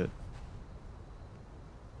through that shit.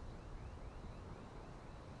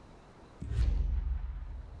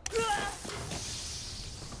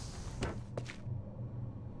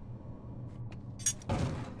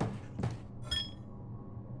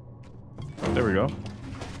 There we go.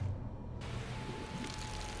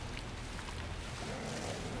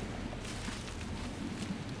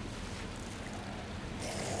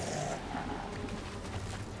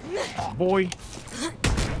 Boy.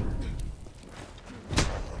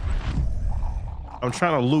 I'm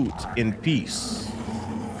trying to loot in peace.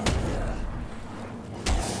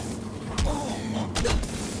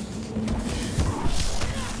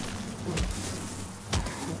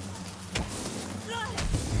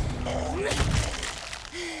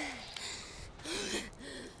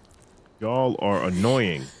 Y'all are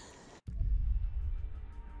annoying.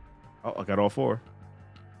 Oh, I got all four.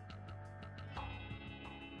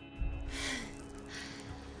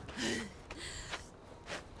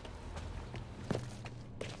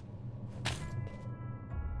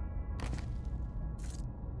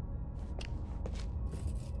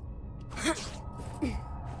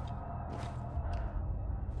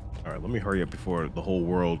 All right, let me hurry up before the whole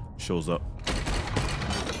world shows up.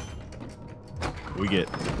 We get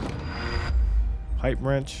pipe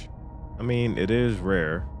wrench. I mean, it is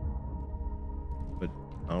rare, but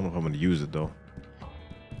I don't know if I'm going to use it though.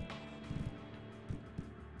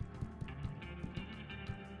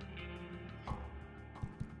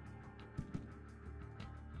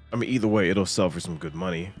 I mean, either way, it'll sell for some good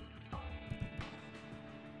money.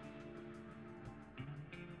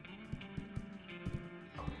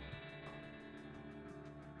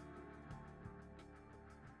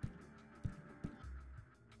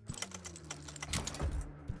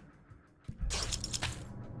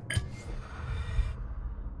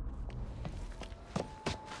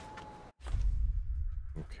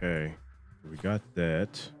 Okay, we got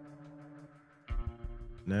that.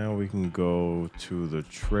 Now we can go to the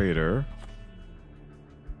trader.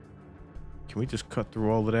 Can we just cut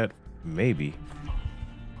through all of that? Maybe.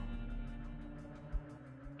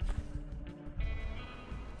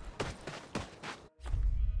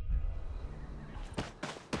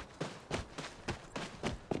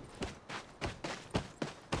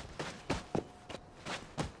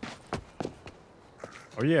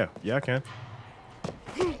 Oh yeah, I can.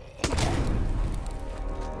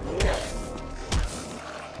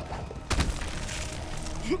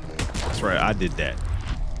 That's right, I did that.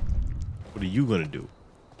 What are you gonna do?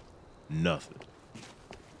 Nothing.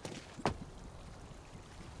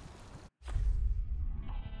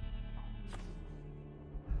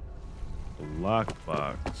 The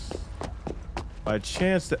lockbox. By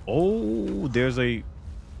chance that there's a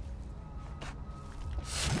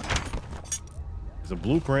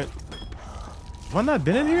blueprint. Have I not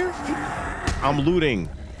been in here? I'm looting.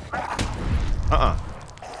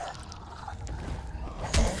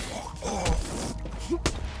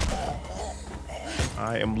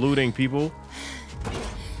 I am looting, people.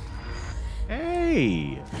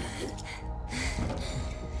 Hey.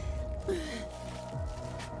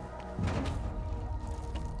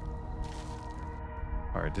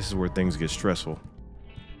 This is where things get stressful.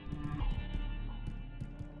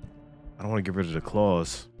 I don't want to get rid of the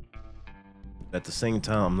claws. At the same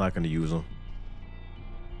time, I'm not going to use them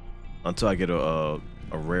until I get a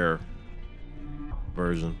rare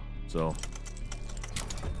version. So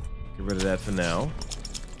get rid of that for now.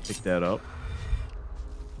 Pick that up.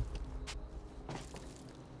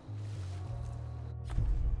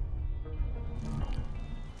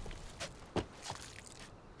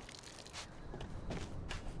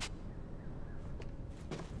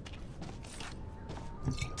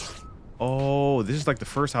 Oh, this is like the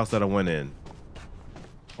first house that I went in.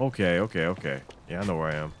 Okay, okay, okay. Yeah, I know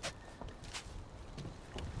where I am.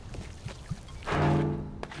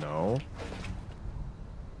 No.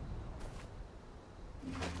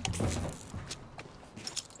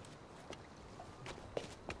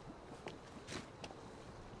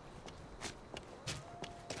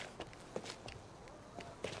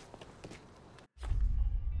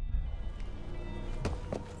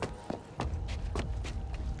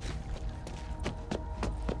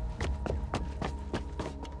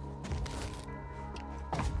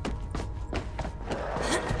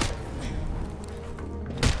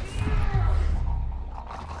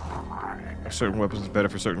 Certain weapons is better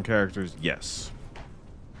for certain characters. Yes.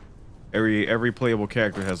 Every playable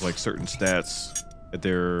character has like certain stats that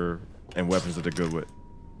they're and weapons that they're good with.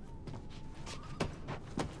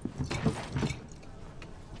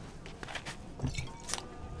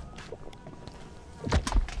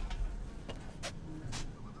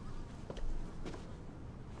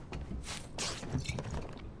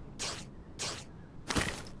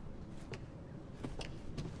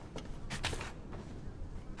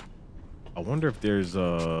 I wonder if there's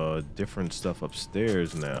different stuff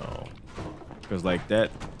upstairs now, because like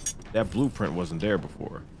that blueprint wasn't there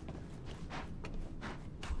before.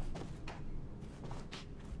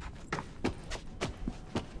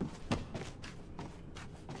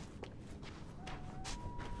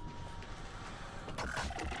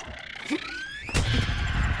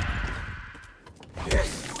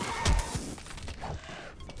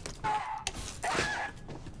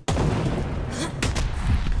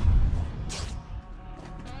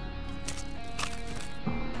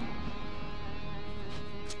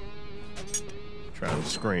 Trying to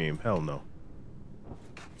scream. Hell no.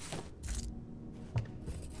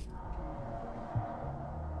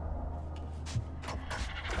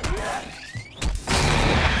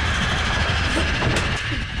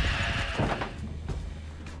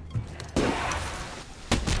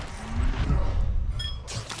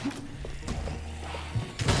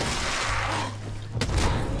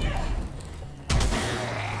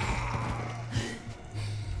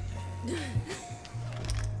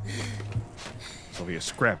 Over here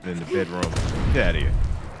scrapping in the bedroom. Get out of here.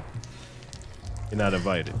 You're not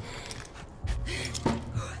invited.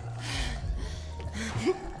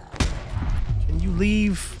 Can you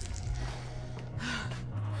leave?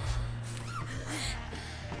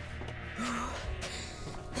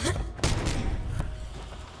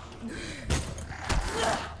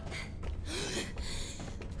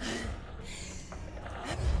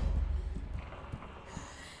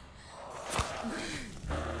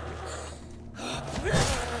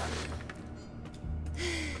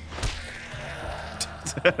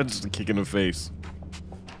 Just a kick in the face.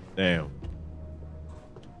 Damn.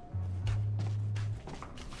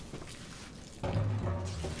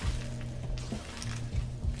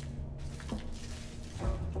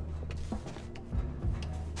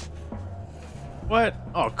 What?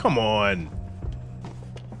 Oh, come on.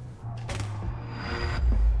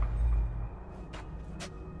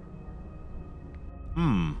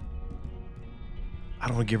 I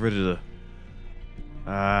don't want to get rid of the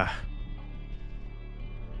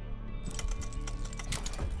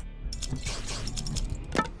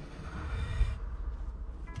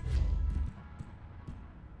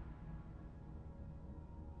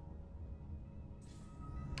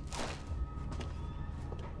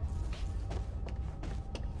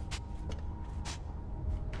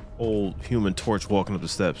old Human Torch walking up the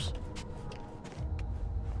steps.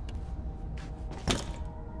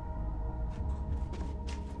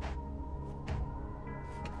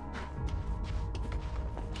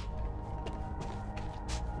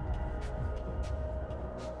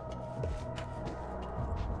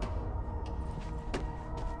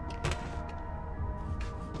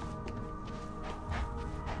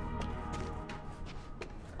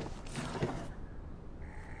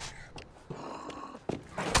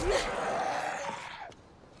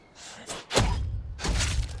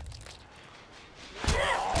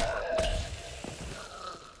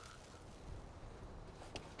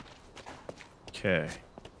 Okay.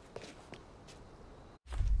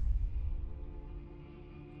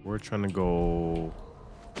 we're trying to go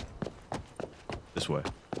this way.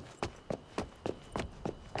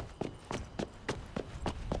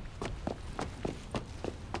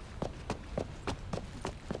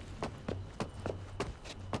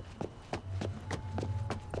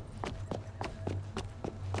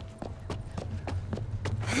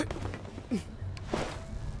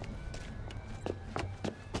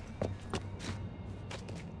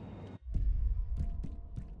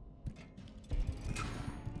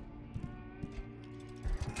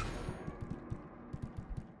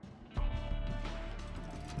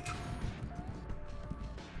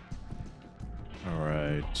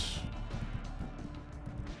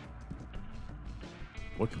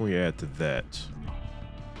 What can we add to that?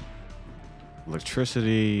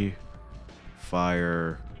 Electricity,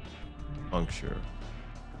 fire, puncture.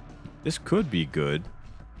 This could be good.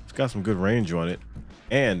 It's got some good range on it.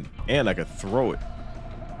 And I could throw it.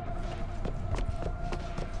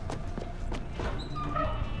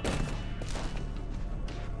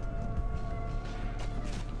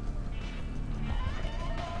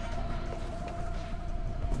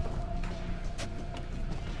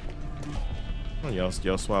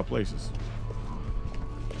 Y'all swap places.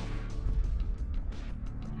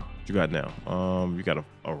 What you got now? You got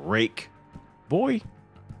a rake, boy.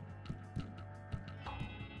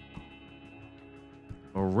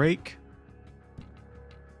 A rake.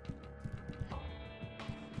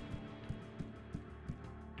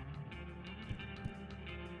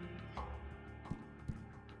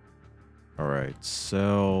 All right,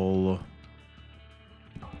 sell.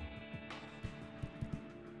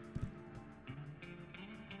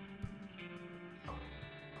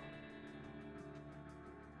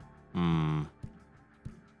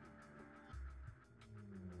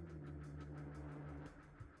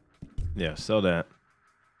 Yeah, sell that.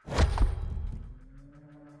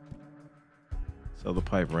 Sell the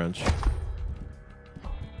pipe wrench.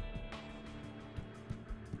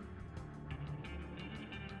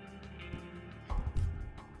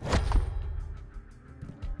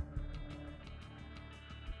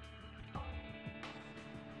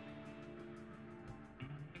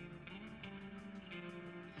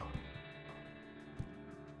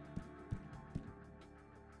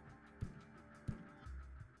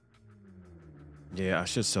 Yeah, I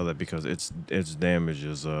should sell that because its damage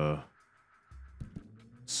is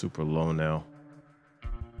super low now.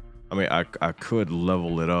 I mean, I could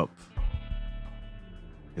level it up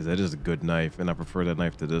because that is a good knife, and I prefer that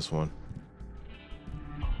knife to this one.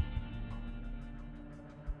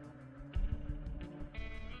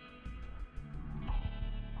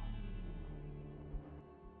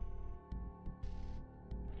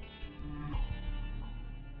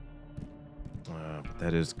 But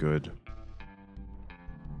that is good.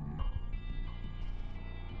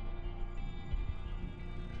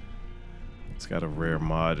 It's got a rare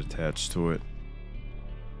mod attached to it.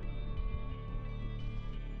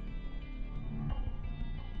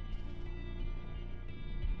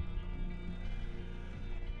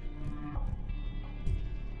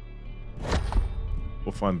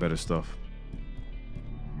 We'll find better stuff.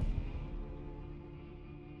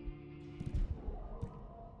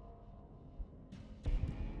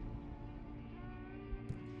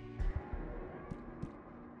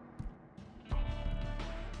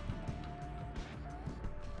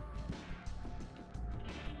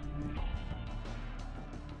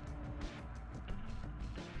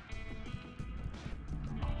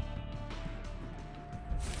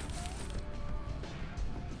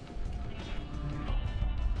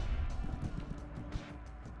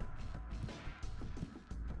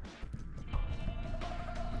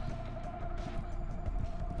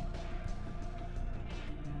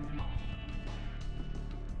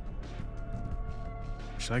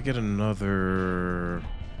 Should I get another?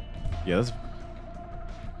 Yeah, let's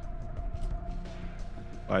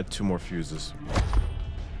buy 2 more fuses.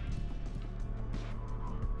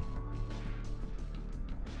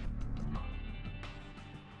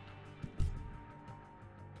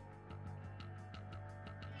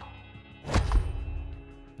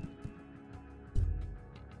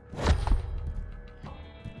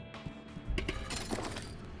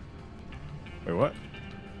 Wait, what?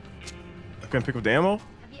 I couldn't pick up the ammo?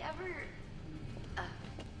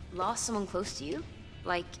 Lost someone close to you?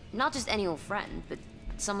 Like, not just any old friend, but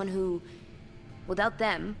someone who, without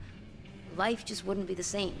them, life just wouldn't be the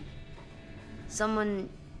same. Someone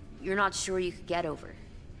you're not sure you could get over.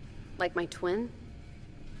 Like my twin?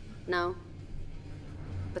 No.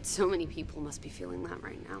 But so many people must be feeling that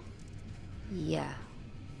right now. Yeah.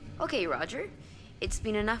 Okay, Roger. It's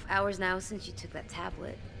been enough hours now since you took that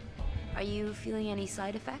tablet. Are you feeling any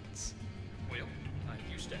side effects? Well, I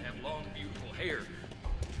used to have long, beautiful hair.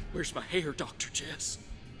 Where's my hair, Dr. Jess?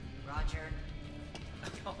 Roger.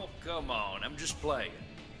 Oh, come on, I'm just playing.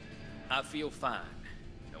 I feel fine.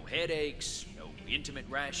 No headaches, no intimate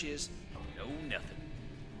rashes, no nothing.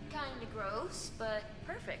 Kinda gross, but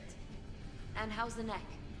perfect. And how's the neck?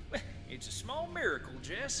 Well, it's a small miracle,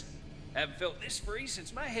 Jess. Haven't felt this free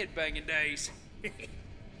since my headbanging days.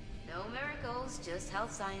 No miracles, just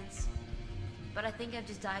health science. But I think I've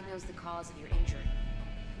just diagnosed the cause of your injury.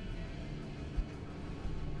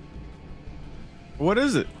 What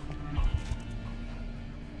is it?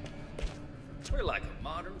 We're like a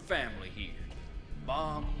modern family here.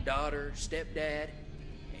 Mom, daughter, stepdad,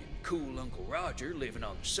 and cool Uncle Roger living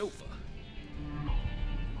on the sofa.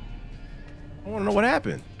 I want to know what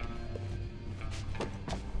happened.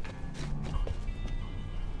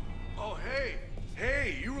 Oh,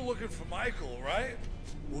 hey, you were looking for Michael, right?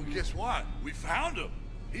 Well, guess what? We found him.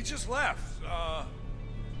 He just left. I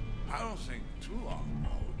don't think too long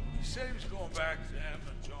ago. He said he was going back to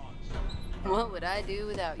Emma John's. What would I do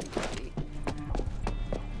without you, buddy?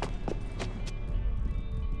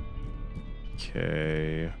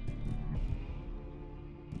 Okay.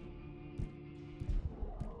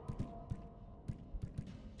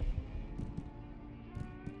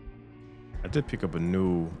 I did pick up a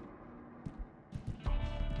new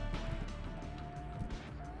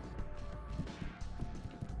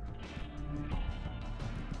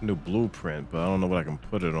blueprint, but I don't know what I can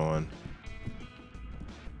put it on.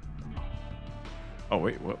 Oh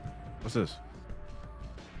wait, what's this?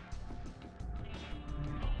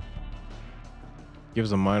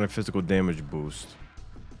 Gives a minor physical damage boost.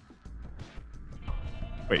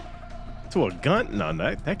 Wait, to a gun? No,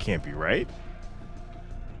 that can't be right.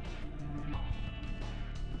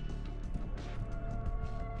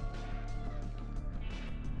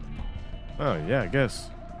 Oh yeah, I guess.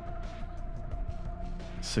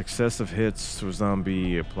 Successive hits to a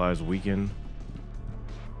zombie applies weaken.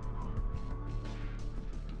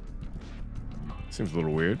 Seems a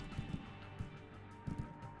little weird.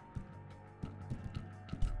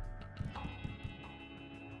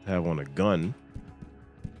 Have on a gun.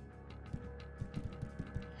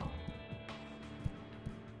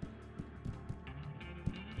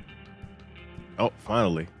 Oh,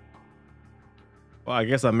 finally. Well, I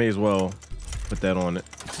guess I may as well put that on it.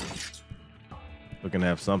 Looking to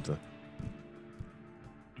have something.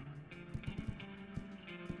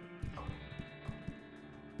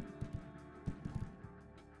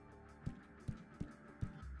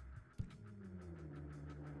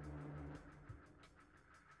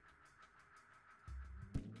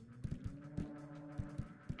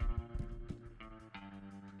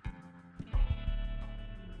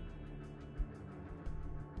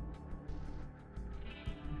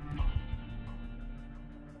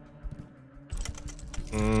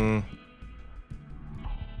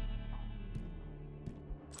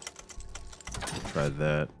 Try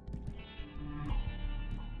that.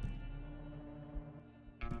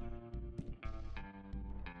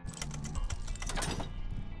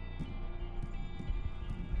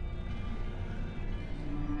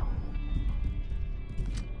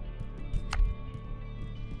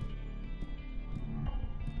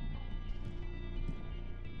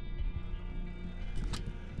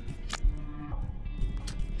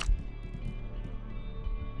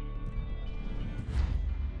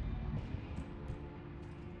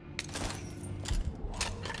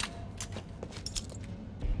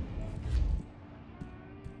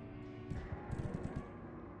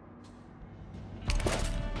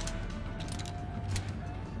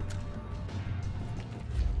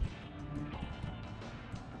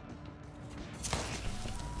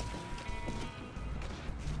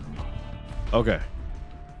 Okay.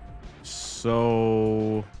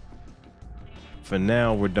 So for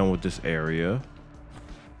now, we're done with this area.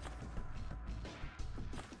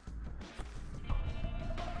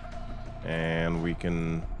 And we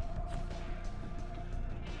can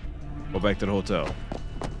go back to the hotel.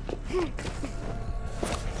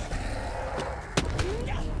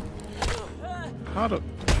 How the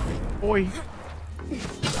boy?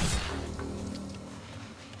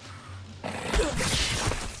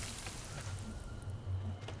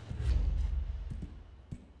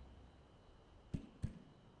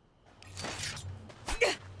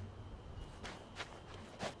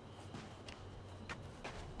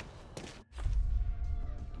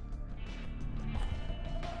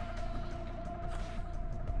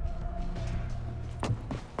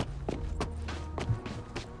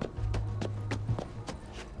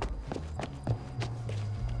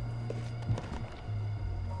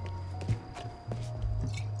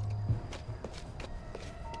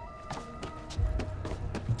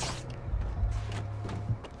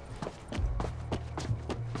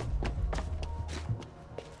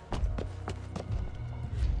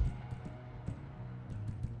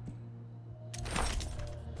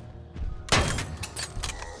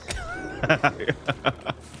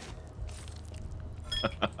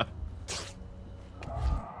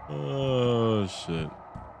 Oh shit.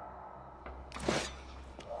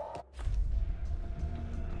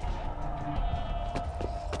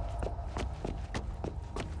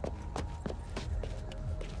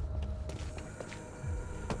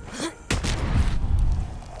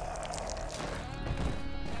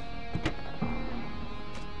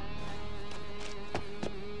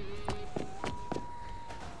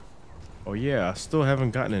 Oh yeah, I still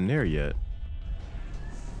haven't gotten in there yet.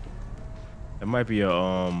 It might be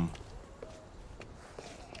a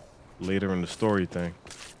later in the story thing.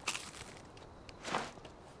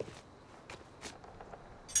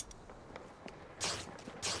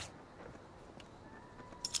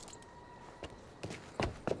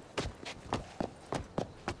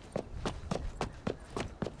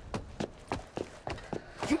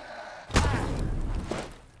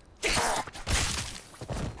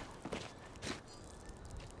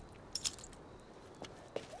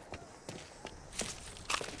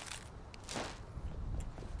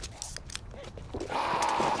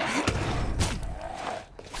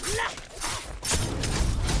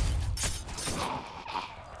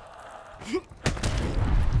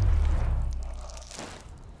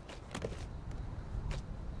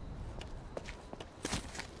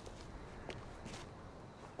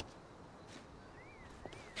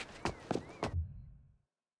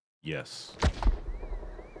 Yes.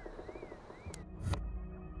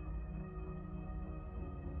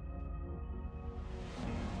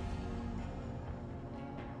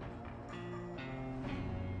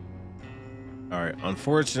 All right.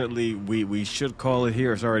 Unfortunately, we should call it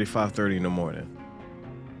here. It's already 5:30 in the morning.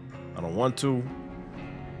 I don't want to,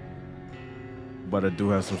 but I do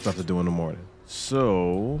have some stuff to do in the morning.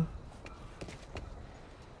 So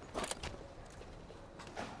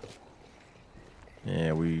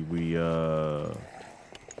yeah, we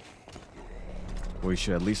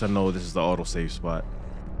should at least I know this is the autosave spot.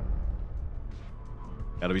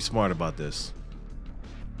 Gotta be smart about this.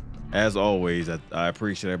 As always, I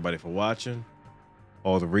appreciate everybody for watching.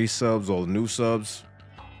 All the resubs, all the new subs,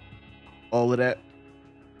 all of that.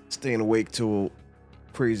 Staying awake till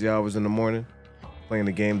crazy hours in the morning, playing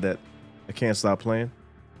the game that I can't stop playing.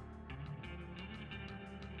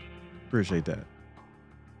 Appreciate that.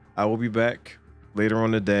 I will be back later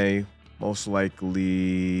on today. Most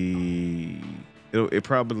likely, it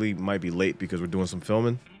probably might be late because we're doing some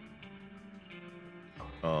filming.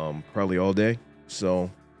 Probably all day. So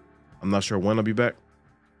I'm not sure when I'll be back,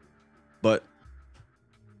 but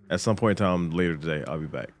at some point in time later today, I'll be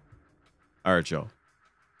back. All right, y'all.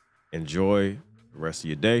 Enjoy the rest of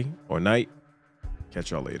your day or night.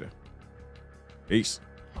 Catch y'all later. Peace.